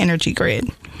crippled the energy grid.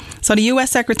 So the U.S.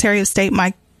 Secretary of State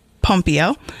Mike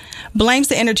Pompeo, blames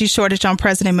the energy shortage on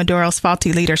President Maduro's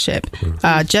faulty leadership.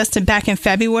 Just back in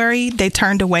February, they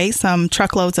turned away some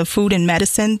truckloads of food and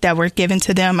medicine that were given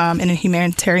to them in a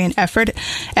humanitarian effort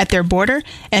at their border,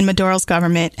 and Maduro's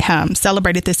government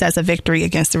celebrated this as a victory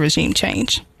against the regime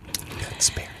change.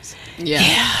 Conspiracy.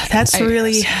 Yeah, that's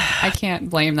really... I can't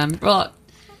blame them. Well,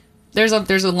 there's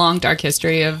a long, dark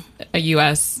history of a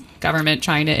U.S. government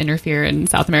trying to interfere in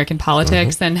South American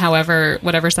politics, and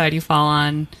whatever side you fall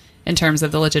on in terms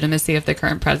of the legitimacy of the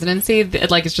current presidency,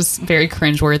 it's just very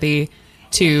cringeworthy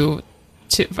to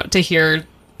hear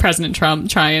President Trump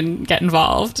try and get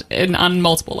involved on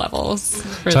multiple levels.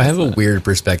 So I have a weird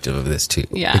perspective of this too,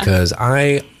 because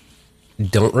I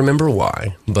don't remember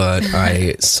why, but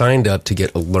I signed up to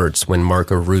get alerts when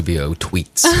Marco Rubio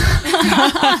tweets.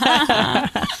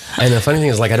 And the funny thing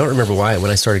is, I don't remember why.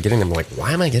 When I started getting them, I'm like,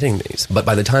 why am I getting these? But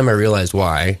by the time I realized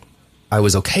why, I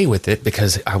was okay with it,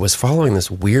 because I was following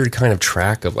this weird kind of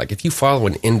track of if you follow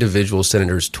an individual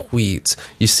senator's tweets,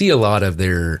 you see a lot of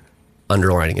their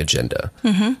underlining agenda.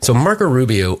 So Marco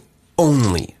Rubio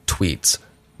only tweets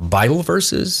Bible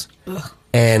verses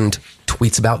and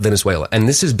tweets about Venezuela. And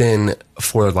this has been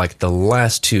for the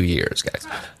last 2 years, guys.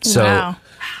 So wow.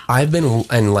 I've been,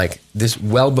 and this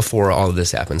well before all of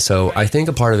this happened. So I think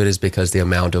a part of it is because the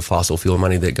amount of fossil fuel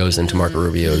money that goes into Marco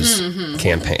Rubio's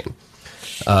campaign.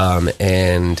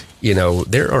 And,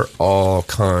 there are all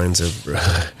kinds of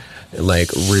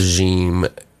regime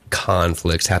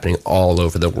conflicts happening all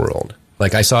over the world.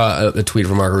 I saw a tweet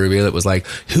from Marco Rubio that was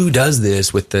who does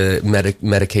this with the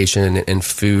medication and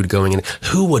food going in?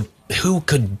 Who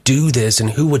could do this, and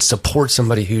who would support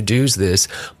somebody who does this?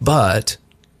 But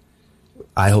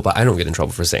I hope I don't get in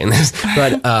trouble for saying this.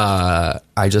 But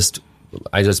I just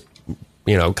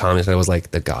commented. I was like,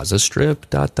 the Gaza Strip, ...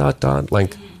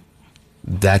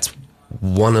 That's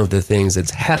one of the things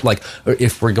that's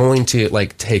if we're going to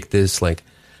take this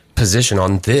position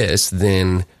on this,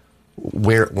 then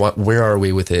where are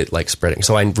we with it spreading?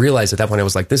 So I realized at that point, I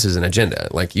was like, this is an agenda.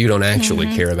 You don't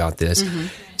actually care about this.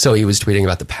 So he was tweeting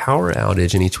about the power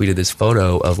outage, and he tweeted this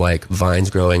photo of vines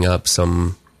growing up,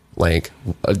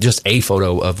 just a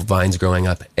photo of vines growing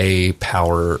up a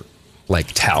power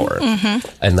tower,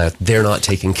 and that they're not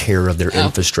taking care of their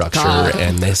infrastructure,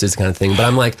 and this is kind of thing. But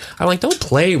I'm like, don't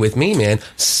play with me, man.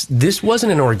 This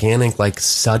wasn't an organic,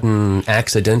 sudden,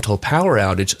 accidental power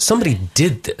outage. Somebody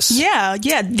did this. Yeah.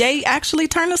 They actually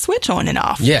turned the switch on and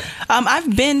off. Yeah.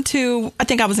 I've been to, I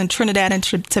think I was in Trinidad and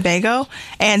Tobago,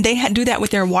 and they do that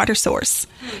with their water source.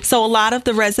 So a lot of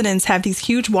the residents have these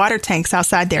huge water tanks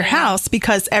outside their house,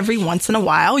 because every once in a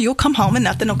while you'll come home and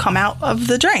nothing will come out of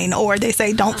the drain, or they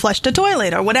say don't flush the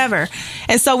toilet or whatever.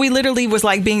 And so we literally was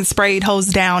being sprayed hose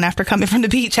down after coming from the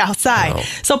beach outside. Wow.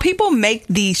 So people make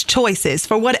these choices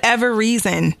for whatever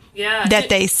reason that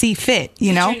they see fit, Did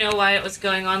you know why it was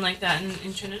going on like that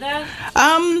in Trinidad?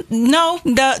 No,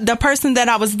 the person that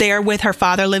I was there with, her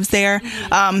father lives there.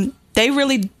 I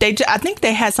think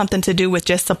they had something to do with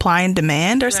just supply and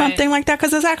demand or something like that,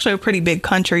 because it's actually a pretty big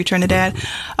country, Trinidad.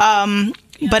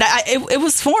 But it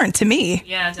was foreign to me.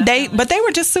 Yeah, definitely. But they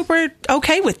were just super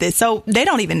okay with it, so they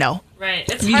don't even know. Right.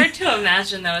 It's hard to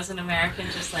imagine, though, as an American,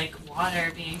 just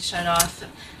water being shut off.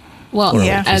 Well,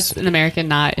 as an American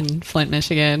not in Flint,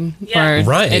 Michigan, where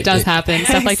it does happen.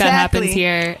 Stuff like that happens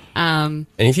here. And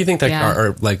if you think that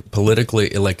are politically,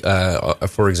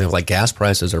 for example, gas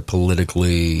prices are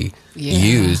politically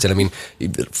used. And I mean,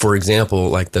 for example,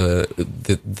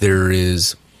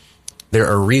 there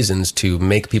are reasons to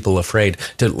make people afraid,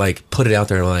 to put it out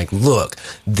there look,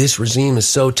 this regime is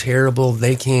so terrible,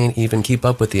 they can't even keep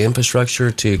up with the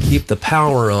infrastructure to keep the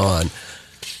power on.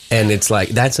 And it's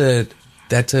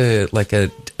that's a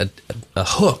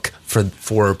hook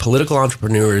for political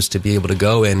entrepreneurs to be able to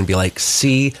go in and be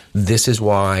see, this is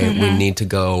why we need to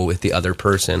go with the other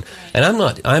person. And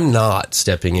I'm not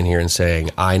stepping in here and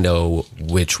saying I know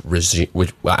which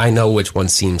one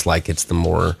seems like it's the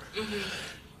more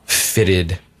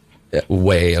fitted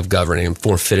way of governing,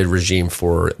 more fitted regime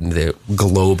for the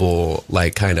global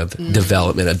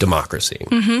development of democracy.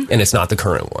 And it's not the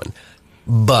current one.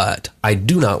 But I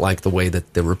do not like the way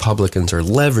that the Republicans are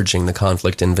leveraging the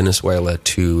conflict in Venezuela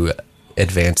to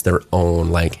advance their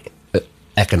own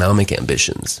economic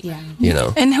ambitions.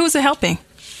 And who's it helping?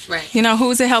 Right.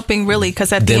 Who's it helping really?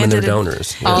 Because at them the end and their of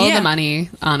donors. All the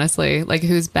money, honestly.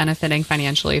 Who's benefiting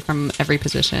financially from every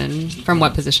position, from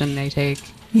what position they take.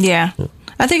 Yeah.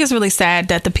 I think it's really sad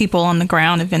that the people on the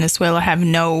ground in Venezuela have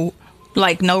no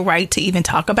right to even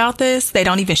talk about this. They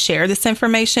don't even share this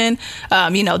information.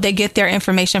 They get their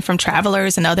information from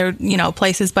travelers and other,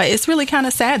 places, but it's really kind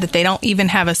of sad that they don't even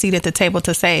have a seat at the table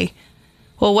to say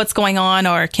well, what's going on,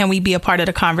 or can we be a part of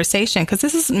the conversation? Because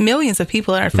this is millions of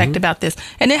people that are affected about this,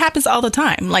 and it happens all the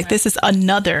time. Like this is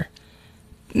another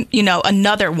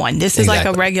one. This is like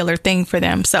a regular thing for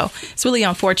them. So it's really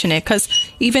unfortunate because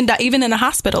even in the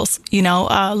hospitals,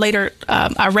 later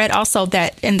I read also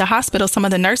that in the hospital, some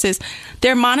of the nurses,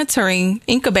 they're monitoring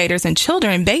incubators and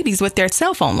children and babies with their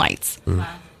cell phone lights.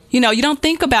 Wow. You don't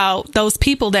think about those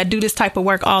people that do this type of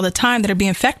work all the time that are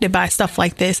being affected by stuff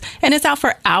like this. And it's out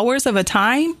for hours of a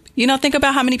time. Think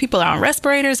about how many people are on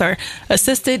respirators or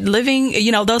assisted living,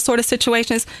 those sort of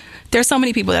situations. There's so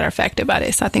many people that are affected by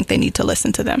this. I think they need to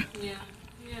listen to them. Yeah.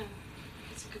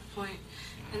 That's a good point.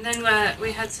 And then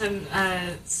we had some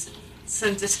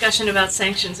discussion about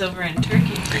sanctions over in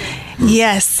Turkey.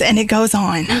 Yes, and it goes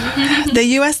on. The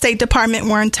U.S. State Department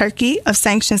warned Turkey of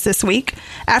sanctions this week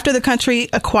after the country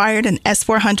acquired an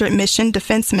S-400 mission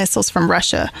defense missiles from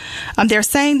Russia. They're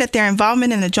saying that their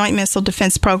involvement in the Joint Missile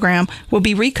Defense Program will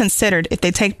be reconsidered if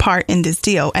they take part in this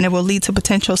deal, and it will lead to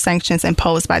potential sanctions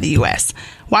imposed by the U.S.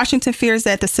 Washington fears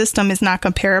that the system is not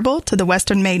comparable to the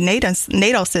Western-made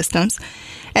NATO systems,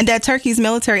 and that Turkey's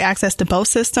military access to both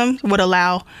systems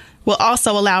will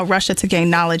also allow Russia to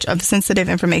gain knowledge of sensitive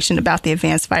information about the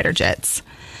advanced fighter jets.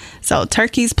 So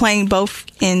Turkey's playing both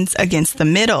ends against the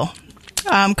middle.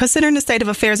 Considering the state of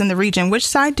affairs in the region, which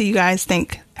side do you guys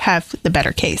think have the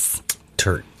better case?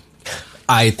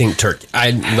 I think Turkey.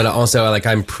 But also,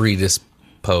 I'm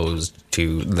predisposed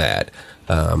to that.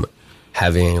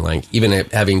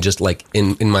 Having just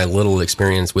in my little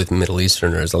experience with Middle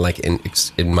Easterners,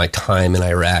 in my time in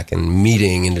Iraq and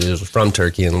meeting individuals from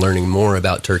Turkey and learning more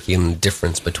about Turkey and the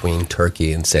difference between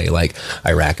Turkey and say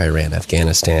Iraq, Iran,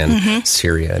 Afghanistan,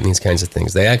 Syria, and these kinds of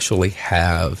things. They actually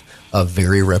have a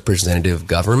very representative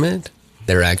government.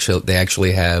 They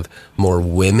actually have more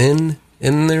women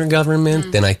in their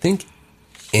government than I think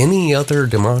any other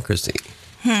democracy.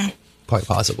 Quite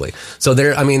possibly. So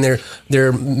there are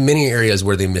many areas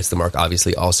where they miss the mark,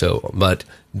 obviously, also. But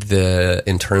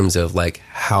in terms of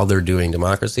how they're doing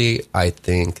democracy, I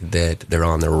think that they're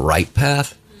on the right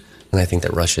path, and I think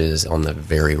that Russia is on the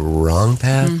very wrong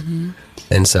path.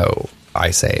 And so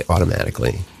I say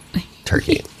automatically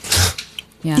Turkey.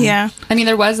 Yeah. I mean,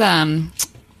 there was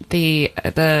the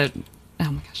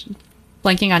oh my gosh,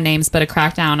 blanking on names, but a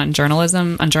crackdown on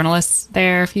journalists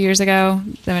there a few years ago.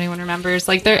 If anyone remembers,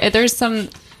 there's some.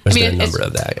 There's been a number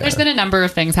of that. Yeah. There's been a number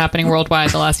of things happening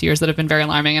worldwide the last few years that have been very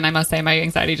alarming, and I must say my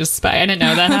anxiety just spiked. I didn't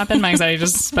know that happened. My anxiety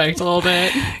just spiked a little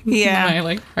bit. Yeah,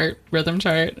 my heart rhythm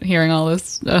chart. Hearing all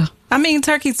this. Ugh. I mean,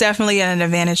 Turkey's definitely at an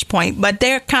advantage point, but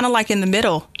they're kind of in the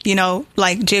middle,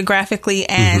 geographically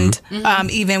and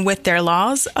even with their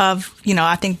laws of,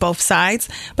 I think both sides.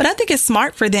 But I think it's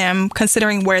smart for them,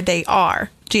 considering where they are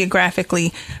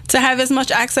geographically, to have as much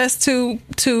access to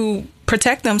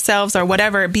protect themselves or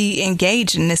whatever, be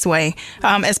engaged in this way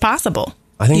as possible.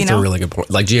 I think it's a really good point.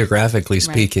 Geographically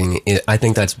speaking, I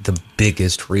think that's the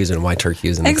biggest reason why Turkey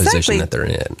is in the position that they're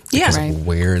in. Because of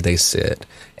where they sit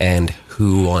and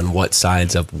who on what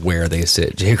sides of where they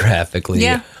sit geographically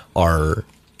are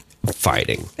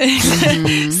fighting.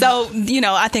 So,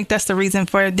 I think that's the reason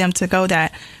for them to go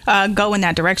in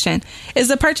that direction. Is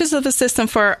the purchase of this system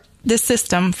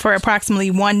for approximately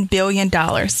 $1 billion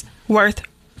worth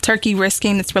Turkey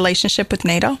risking its relationship with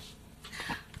NATO?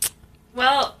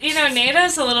 Well,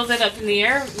 NATO's a little bit up in the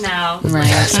air now.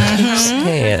 Right. I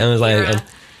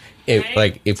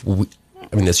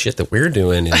was the shit that we're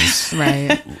doing is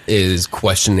is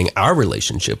questioning our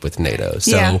relationship with NATO.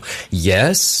 So,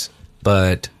 yes,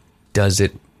 but does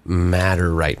it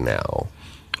matter right now?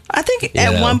 I think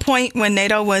at one point when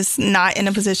NATO was not in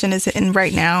a position it's in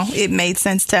right now, it made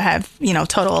sense to have,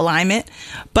 total alignment.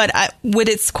 But with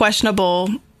its questionable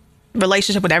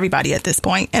relationship with everybody at this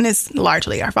point, and it's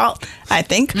largely our fault, I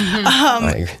think,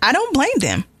 I don't blame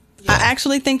them. I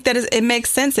actually think that it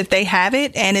makes sense if they have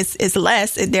it, and it's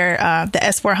less. The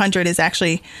S-400 is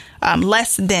actually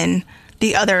less than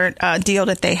the other deal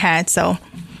that they had. So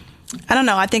I don't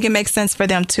know. I think it makes sense for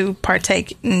them to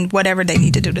partake in whatever they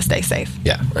need to do to stay safe.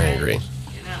 Yeah, I agree.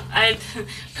 I'd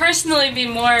personally be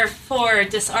more for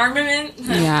disarmament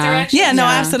direction. Yeah, no,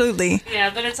 absolutely. Yeah,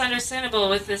 but it's understandable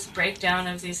with this breakdown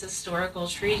of these historical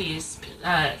treaties.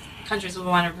 Countries would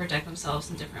want to protect themselves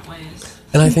in different ways.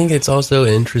 And I think it's also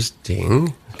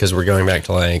interesting because we're going back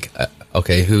to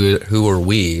who are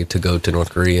we to go to North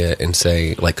Korea and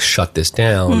say shut this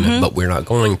down, but we're not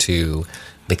going to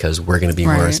because we're going to be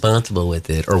more responsible with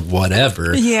it or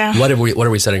whatever. Yeah. What are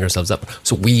we setting ourselves up?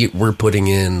 So we're putting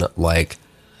in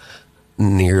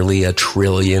nearly $1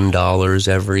 trillion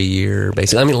every year,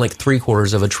 basically. I mean,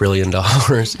 $750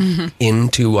 billion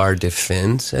into our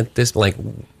defense at this.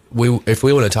 if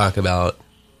we want to talk about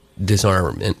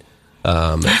disarmament,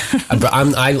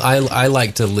 I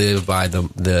like to live by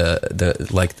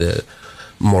the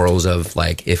morals of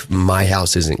like, if my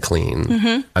house isn't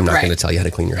clean, I'm not going to tell you how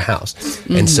to clean your house.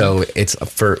 And so it's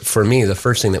for me, the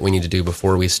first thing that we need to do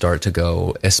before we start to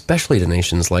go, especially to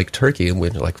nations like Turkey,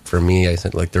 which, like, for me, I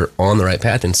think like they're on the right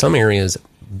path in some areas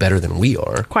better than we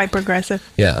are. Quite progressive.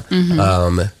 Yeah.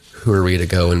 Who are we to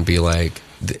go and be like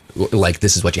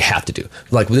this is what you have to do,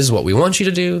 like this is what we want you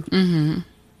to do,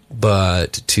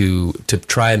 but to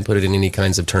try and put it in any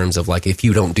kinds of terms of like, if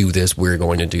you don't do this, we're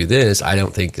going to do this, I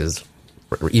don't think is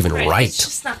even right. It's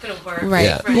just not going to work. Right.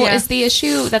 Yeah. Well, is the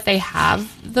issue that they have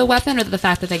the weapon, or the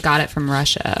fact that they got it from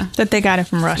Russia? That they got it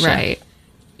from Russia. Right.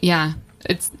 Yeah.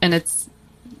 It's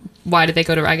why did they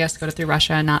go through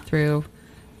Russia and not through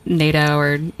NATO,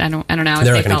 or I don't know.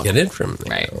 They're not going to get it from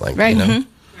right. Like, right. You know?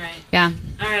 Right. Yeah.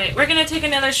 All right, we're going to take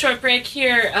another short break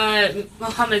here.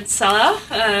 Mohamed Salah,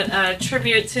 a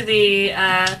tribute to the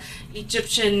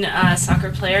Egyptian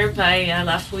soccer player by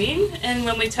Lafouine. And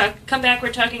when we come back,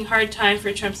 we're talking hard time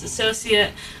for Trump's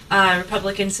associate,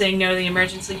 Republicans saying no to the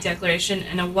emergency declaration,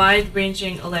 and a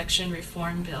wide-ranging election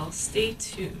reform bill. Stay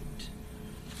tuned.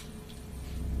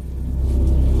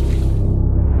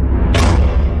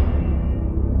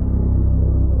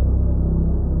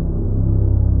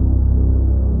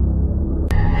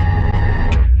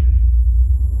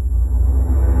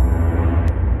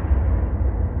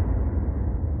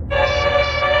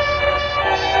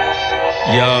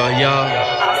 Yeah.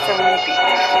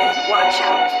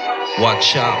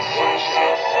 Watch out.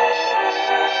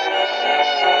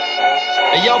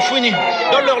 Et y'a Fouini,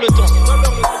 donne-leur le temps.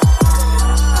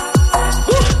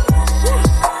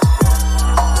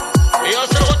 Et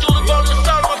c'est le retour de Paul de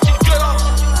Salle, ma petite gueule.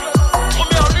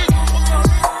 Première ligue.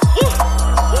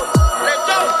 Let's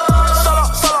go. Salah,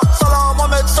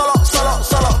 Mohamed Salah,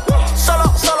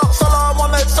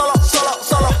 Mohamed Salah.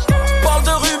 Parle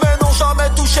de rue mais non jamais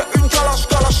touché une calache.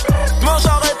 Demain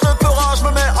j'arrête le peurage,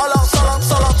 me mets à la salade.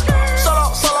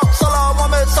 Salah,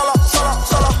 Mohamed Salah,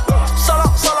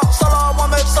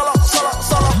 Mohamed Salah.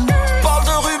 Parle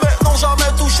de rue mais non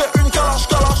jamais touché une calache.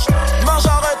 Demain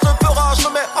j'arrête le peurage,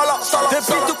 me mets à la salade.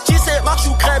 Depuis tout petit c'est marche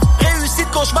ou crève,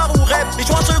 réussite, cauchemar ou rêve. Les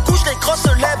joints se couchent, les crosses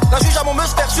se lèvent. La juge à mon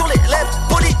meuse sur les lèvres.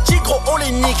 Politique, gros on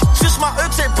les nique. Suce ma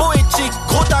c'est poétique.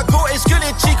 Gros taco et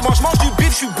squelettique. Moi je mange du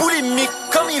bif, je suis boulimique.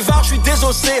 Comme Ivar, je suis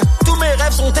désossé. Tous mes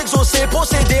rêves sont exaucés.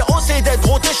 Possédé, OC d'être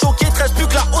gros, t'es choqué, te reste plus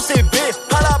que la OCB.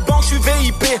 À la banque, je suis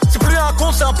VIP. C'est plus un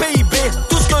compte, c'est un PIB.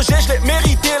 Tout ce que j'ai, je l'ai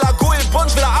mérité. La go est bonne,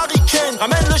 je vais la Hurricane.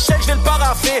 Ramène le chèque, je vais le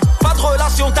paraffer. Pas de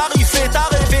relation tarifée, t'as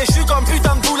rêvé. Je suis comme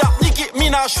putain de doula. Nicki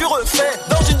Minaj, je suis refait.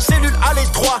 Dans une cellule à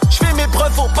l'étroit. Je fais mes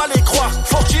preuves, faut pas les croire.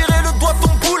 Faut tirer le doigt de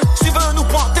ton boule. Si tu veux nous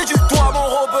pointer du doigt, mon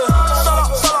robe. Salah,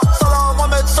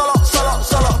 Mohamed Salah.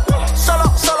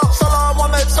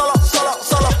 Mohamed Salah.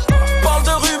 Parle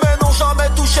de rue mais non jamais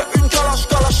touché une calache.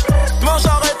 Demain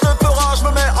j'arrête le peurage,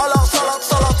 me mets à la salade.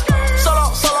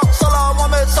 Salah,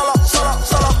 Mohamed Salah.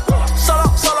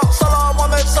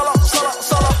 Mohamed Salah.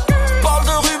 Parle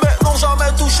de rue mais non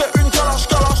jamais touché une calache.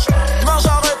 Demain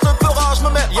j'arrête le peurage, me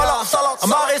mets à la salade.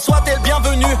 Amarré soit t'es le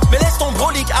bienvenu, mais laisse ton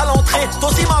brolique à l'entrée. Toi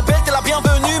aussi ma belle t'es la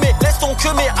bienvenue, mais laisse ton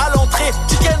queue mais à l'entrée.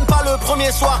 Tu kennes pas le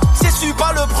premier soir, c'est su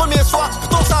pas le premier soir.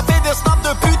 Pourtant ça fait des snaps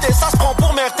de pute et ça se prend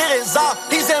pour Mère Teresa.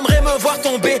 Ils aimeraient me voir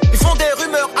tomber, ils font des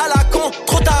rumeurs à la con.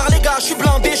 Trop tard les gars, je suis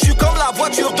blindé, je suis comme la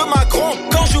voiture de Macron.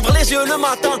 Quand j'ouvre les yeux le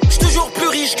matin, je suis toujours plus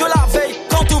riche que la veille.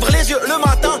 Quand t'ouvres les yeux le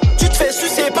matin, tu te fais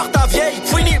sucer par ta vieille.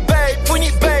 Fouini babe,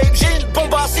 j'ai une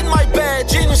bombasse in my bed.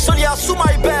 J'ai une solia sous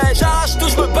my bed. J'arrache tout,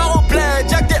 je me barre au bled.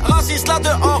 Y'a que des racistes là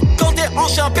dehors. Quand t'es en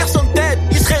chien, personne t'aide.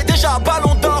 Il serait déjà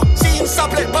ballon d'or s'il ne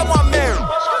s'appelait pas moi-même.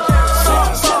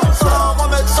 Salah,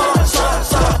 Mohamed Salah,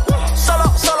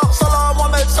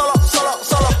 Mohamed Salah.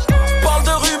 Parle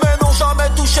de rue mais non jamais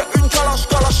touché une calache.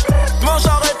 Demain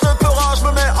j'arrête le peurage,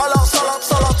 me mets à la salade.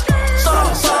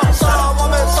 Salah,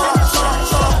 Mohamed Salah,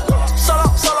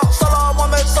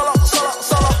 Mohamed Salah.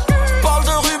 Parle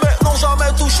de rue mais non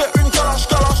jamais touché une calache.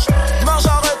 Demain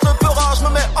j'arrête le peurage, me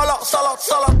mets à la salade.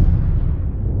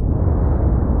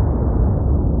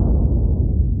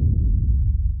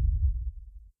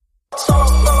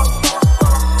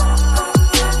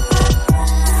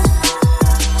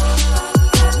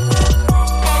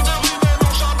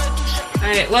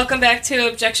 Welcome back to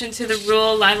Objection to the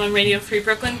Rule, live on Radio Free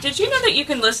Brooklyn. Did you know that you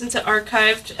can listen to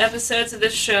archived episodes of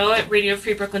this show at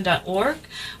radiofreebrooklyn.org?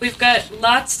 We've got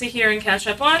lots to hear and catch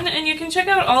up on, and you can check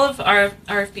out all of our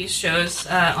RFB's shows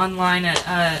online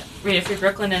at Radio Free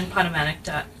Brooklyn and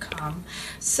Podomatic.com.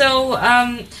 So,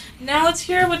 Now let's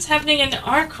hear what's happening in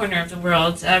our corner of the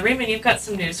world. Raymond, you've got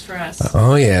some news for us.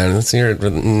 Oh, yeah. Let's hear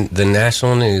the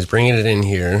national news. Bringing it in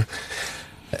here.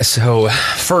 So,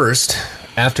 first,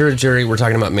 after a jury, we're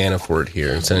talking about Manafort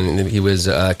here. So he was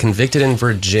convicted in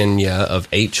Virginia of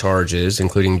 8 charges,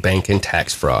 including bank and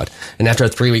tax fraud. And after a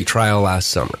 3-week trial last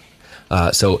summer.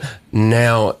 So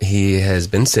now he has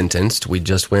been sentenced. We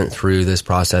just went through this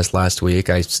process last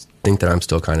week. I think that I'm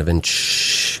still kind of in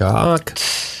shock.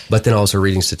 But then also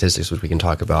reading statistics, which we can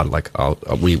talk about,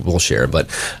 we will share.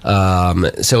 But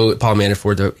so Paul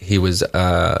Manafort, he was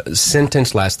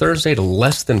sentenced last Thursday to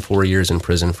less than 4 years in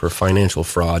prison for financial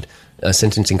fraud.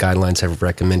 Sentencing guidelines have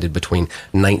recommended between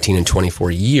 19 and 24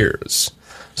 years.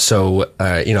 So,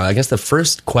 I guess the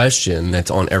first question that's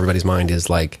on everybody's mind is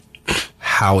like,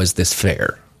 how is this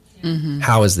fair? Mm-hmm.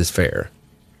 How is this fair?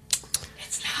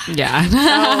 Yeah.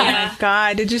 Oh my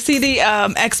God. Did you see the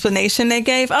explanation they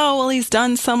gave? Oh, well, he's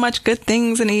done so much good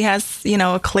things and he has,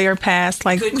 a clear past.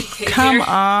 Like, come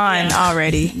on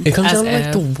already. It comes down to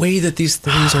like the way that these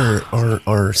things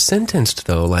are sentenced,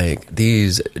 though. Like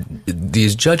these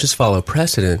judges follow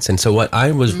precedents. And so what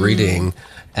I was reading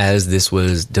as this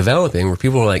was developing, where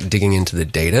people were like digging into the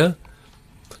data,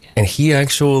 and he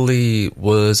actually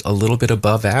was a little bit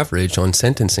above average on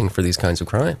sentencing for these kinds of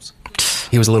crimes.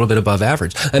 He was a little bit above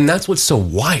average. And that's what's so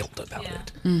wild about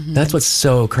it. Mm-hmm. That's what's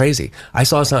so crazy. I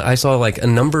saw like a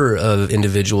number of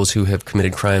individuals who have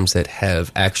committed crimes that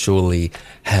have actually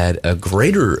had a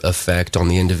greater effect on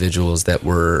the individuals that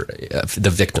were the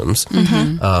victims,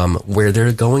 where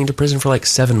they're going to prison for like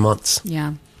 7 months.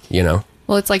 Yeah.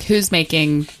 Well, it's like who's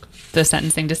making the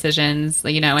sentencing decisions,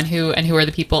 and who are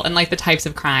the people and like the types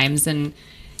of crimes. And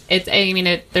you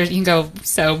can go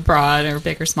so broad or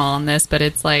big or small on this, but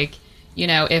it's like,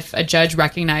 if a judge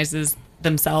recognizes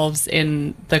themselves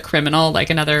in the criminal, like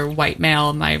another white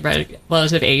male in my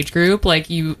relative age group, like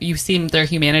you see their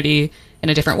humanity in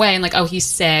a different way, and like, oh, he's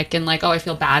sick, and like, oh, I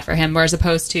feel bad for him, whereas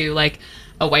opposed to like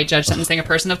a white judge sentencing a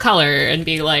person of color and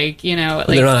be like, they're not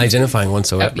identifying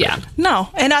whatsoever. Yeah. No,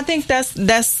 and I think that's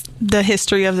the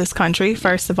history of this country,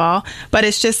 first of all. But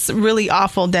it's just really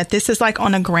awful that this is like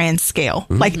on a grand scale.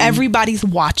 Mm-hmm. Like everybody's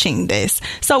watching this.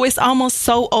 So it's almost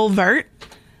so overt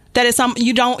that it's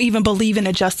you don't even believe in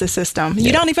a justice system.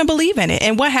 You don't even believe in it.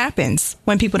 And what happens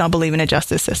when people don't believe in a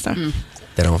justice system?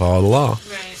 They don't follow the law.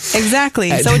 Right.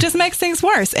 Exactly. So it just makes things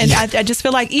worse. And I just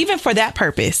feel like even for that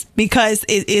purpose, because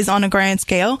it is on a grand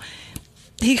scale,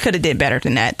 he could have did better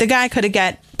than that. The guy could have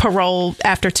got parole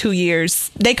after 2 years.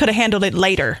 They could have handled it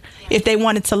later if they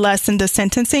wanted to lessen the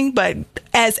sentencing. But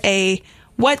as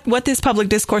what this public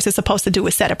discourse is supposed to do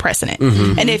is set a precedent.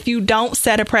 Mm-hmm. And if you don't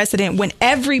set a precedent when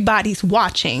everybody's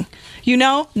watching,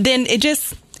 then it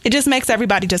just makes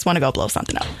everybody just want to go blow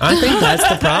something up. I think that's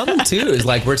the problem, too, is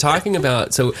like we're talking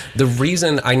about. So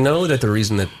I know that the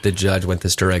reason that the judge went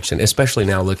this direction, especially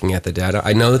now looking at the data,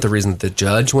 I know that the reason that the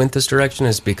judge went this direction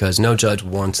is because no judge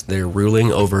wants their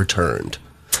ruling overturned.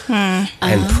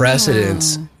 And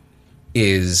precedence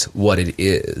is what it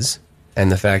is. And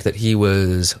the fact that he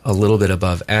was a little bit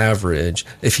above average,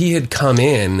 if he had come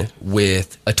in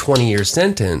with a 20-year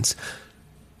sentence,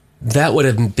 that would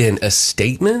have been a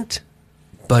statement,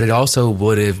 but it also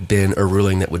would have been a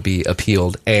ruling that would be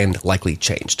appealed and likely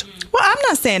changed. Well, I'm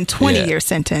not saying 20-year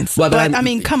sentence, but I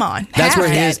mean, come on. That's where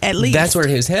at least. That's where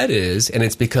his head is, and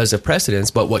it's because of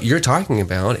precedence. But what you're talking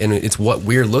about, and it's what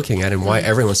we're looking at and why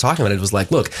everyone's talking about it, was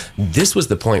like, look, this was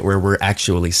the point where we're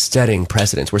actually setting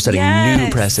precedents. We're setting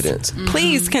new precedents.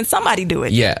 Please, can somebody do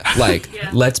it? Yeah,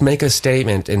 let's make a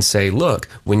statement and say, look,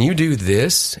 when you do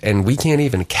this, and we can't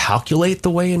even calculate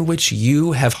the way in which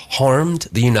you have harmed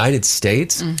the United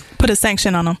States. Put a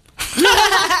sanction on them.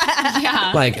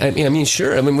 Yeah. Like, I mean,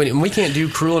 sure. I mean, we can't do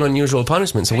cruel and unusual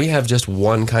punishment, so we have just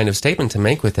one kind of statement to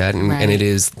make with that, and it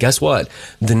is, guess what?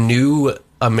 The new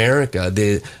America,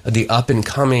 the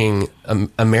up-and-coming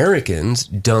Americans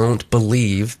don't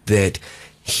believe that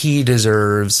he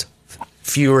deserves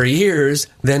fewer years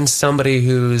than somebody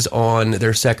who's on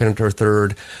their second or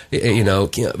third,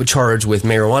 charge with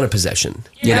marijuana possession,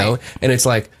 know? And it's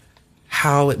like,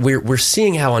 how we're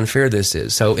seeing how unfair this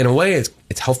is. So in a way,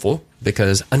 it's helpful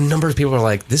because a number of people are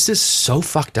like, this is so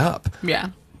fucked up. Yeah.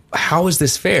 How is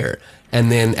this fair?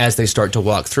 And then as they start to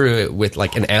walk through it with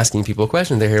and asking people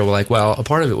questions, they hear a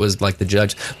part of it was like the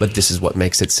judge, but this is what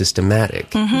makes it systematic.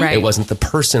 Mm-hmm. Right. It wasn't the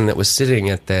person that was sitting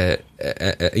at the,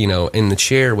 in the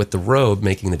chair with the robe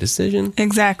making the decision.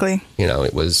 Exactly.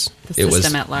 It was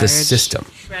at large. The system.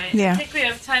 Right. Yeah. I think we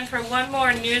have time for one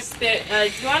more news bit.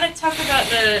 Do you want to talk about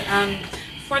the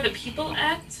For the People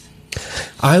Act?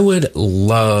 I would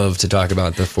love to talk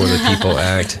about the For the People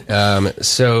Act.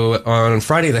 So on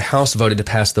Friday, the House voted to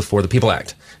pass the For the People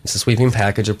Act. It's a sweeping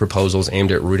package of proposals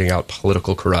aimed at rooting out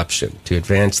political corruption. To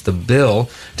advance the bill,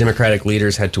 Democratic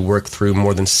leaders had to work through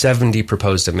more than 70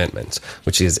 proposed amendments,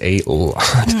 which is a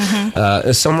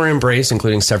lot. Some were embraced,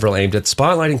 including several aimed at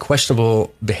spotlighting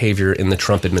questionable behavior in the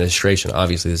Trump administration.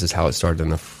 Obviously, this is how it started in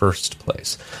the first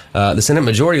place. The Senate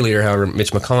Majority Leader, however,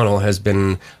 Mitch McConnell, has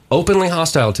been openly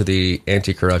hostile to the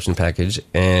anti-corruption package,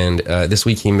 and this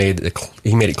week he made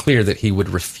it clear that he would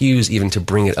refuse even to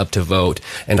bring it up to vote,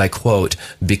 and I quote,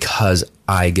 "because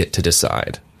I get to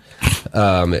decide."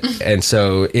 And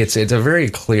so it's a very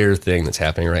clear thing that's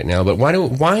happening right now. But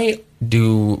why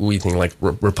do we think like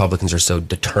Republicans are so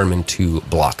determined to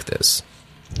block this?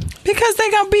 Because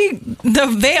the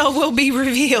veil will be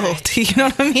revealed. You know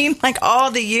what I mean? Like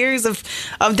all the years of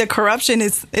the corruption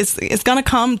is going to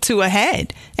come to a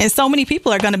head, and so many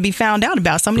people are going to be found out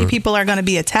about. So many people are going to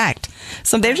be attacked.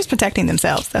 So they're just protecting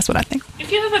themselves. That's what I think.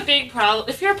 If you have a big problem,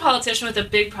 if you're a politician with a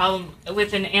big problem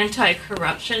with an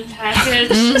anti-corruption package,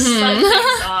 just let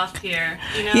things off here.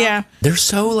 You know? Yeah, they're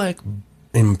so like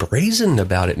embrazened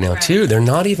about it now too. They're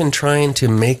not even trying to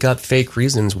make up fake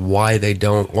reasons why they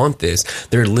don't want this.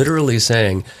 They're literally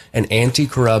saying an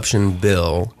anti-corruption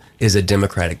bill is a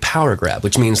Democratic power grab,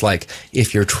 which means like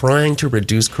if you're trying to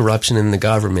reduce corruption in the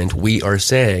government, we are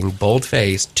saying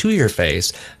bold-faced to your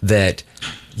face that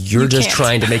you're just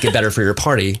trying to make it better for your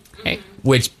party,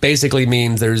 which basically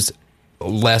means there's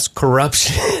less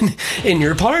corruption in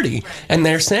your party. And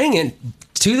they're saying it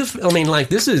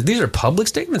these are public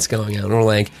statements going out. And we're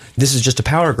like, this is just a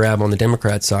power grab on the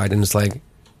Democrat side. And it's like,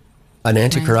 an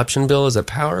anti-corruption bill is a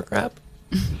power grab?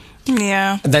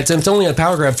 Yeah. It's only a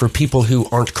power grab for people who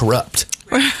aren't corrupt.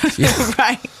 Yeah.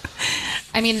 Right.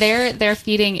 I mean, they're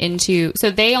feeding into, so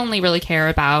they only really care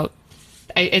about,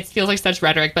 it feels like such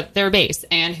rhetoric, but their base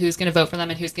and who's going to vote for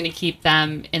them and who's going to keep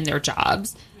them in their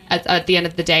jobs. At the end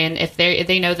of the day, and if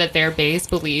they know that their base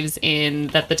believes in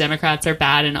that the Democrats are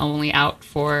bad and only out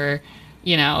for,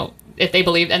 you know, if they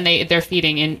believe, and they're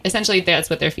feeding in, essentially that's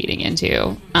what they're feeding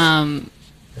into. And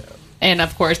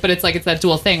of course, but it's that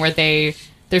dual thing where they're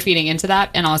feeding into that,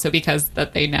 and also because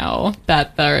that they know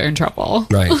that they're in trouble.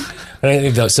 Right. And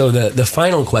I think so the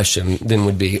final question then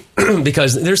would be,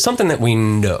 because there's something that we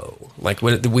know, like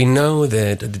we know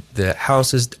that the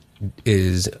House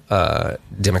is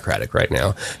Democratic right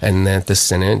now, and that the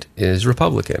Senate is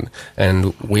Republican.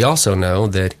 And we also know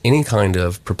that any kind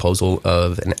of proposal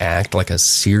of an act, like a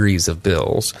series of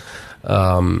bills,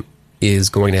 is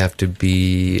going to have to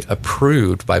be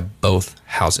approved by both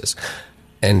houses,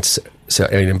 and so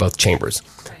in both chambers.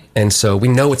 Right. And so we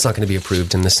know it's not going to be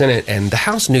approved in the Senate, and the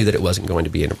House knew that it wasn't going to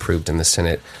be approved in the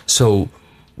Senate. So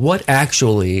what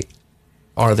actually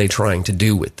are they trying to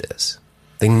do with this?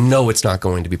 They know it's not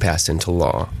going to be passed into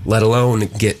law, let alone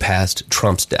get past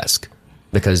Trump's desk,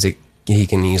 because he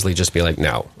can easily just be like,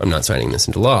 no, I'm not signing this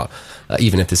into law,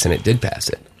 even if the Senate did pass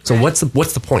it. So what's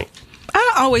the point?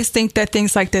 I always think that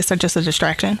things like this are just a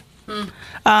distraction.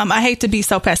 I hate to be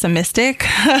so pessimistic,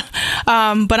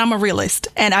 but I'm a realist,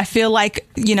 and I feel like,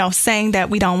 you know, saying that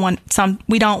we don't want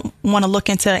to look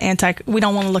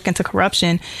into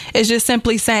corruption is just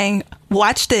simply saying,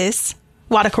 watch this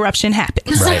while the corruption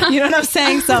happens. Right. You know what I'm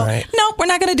saying? So, no, we're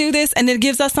not going to do this. And it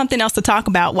gives us something else to talk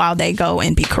about while they go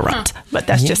and be corrupt. But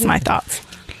that's just my thoughts.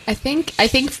 I think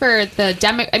for the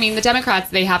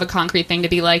Democrats, they have a concrete thing to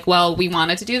be like, well, we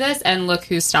wanted to do this, and look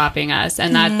who's stopping us.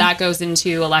 And that goes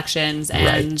into elections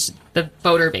and the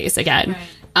voter base again,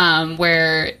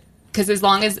 where... Because as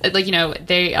long as, like, you know,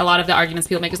 a lot of the arguments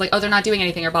people make is like, oh, they're not doing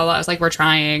anything or blah, blah. I was like, we're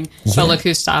trying, but look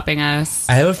who's stopping us.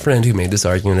 I have a friend who made this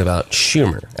argument about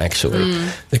Schumer, actually,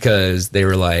 because they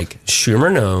were like, Schumer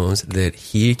knows that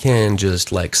he can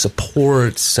just, like,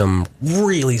 support some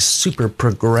really super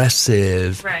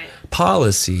progressive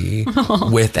policy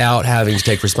without having to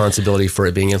take responsibility for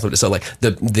it being implemented. So, like,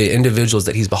 the individuals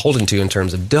that he's beholden to in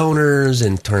terms of donors,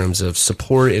 in terms of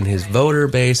support in his voter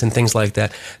base and things like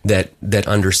that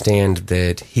understand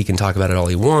that he can talk about it all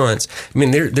he wants. I mean,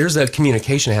 there's a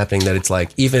communication happening that it's like,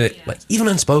 even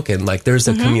unspoken, like there's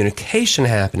a communication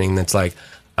happening that's like,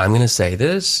 I'm going to say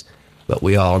this, but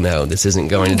we all know this isn't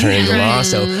going to turn into law.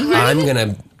 So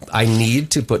I need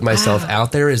to put myself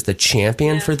out there as the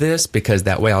champion for this, because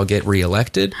that way I'll get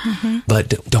reelected. But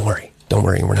don't worry.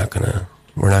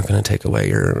 We're not going to take away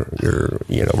your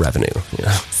revenue. You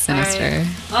know? Sinister. Right.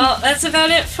 Well, that's about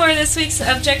it for this week's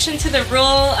Objection to the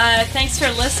Rule. Thanks for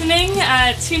listening.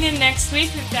 Tune in next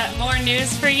week. We've got more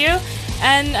news for you.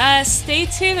 And stay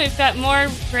tuned. We've got more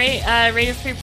great Radio Free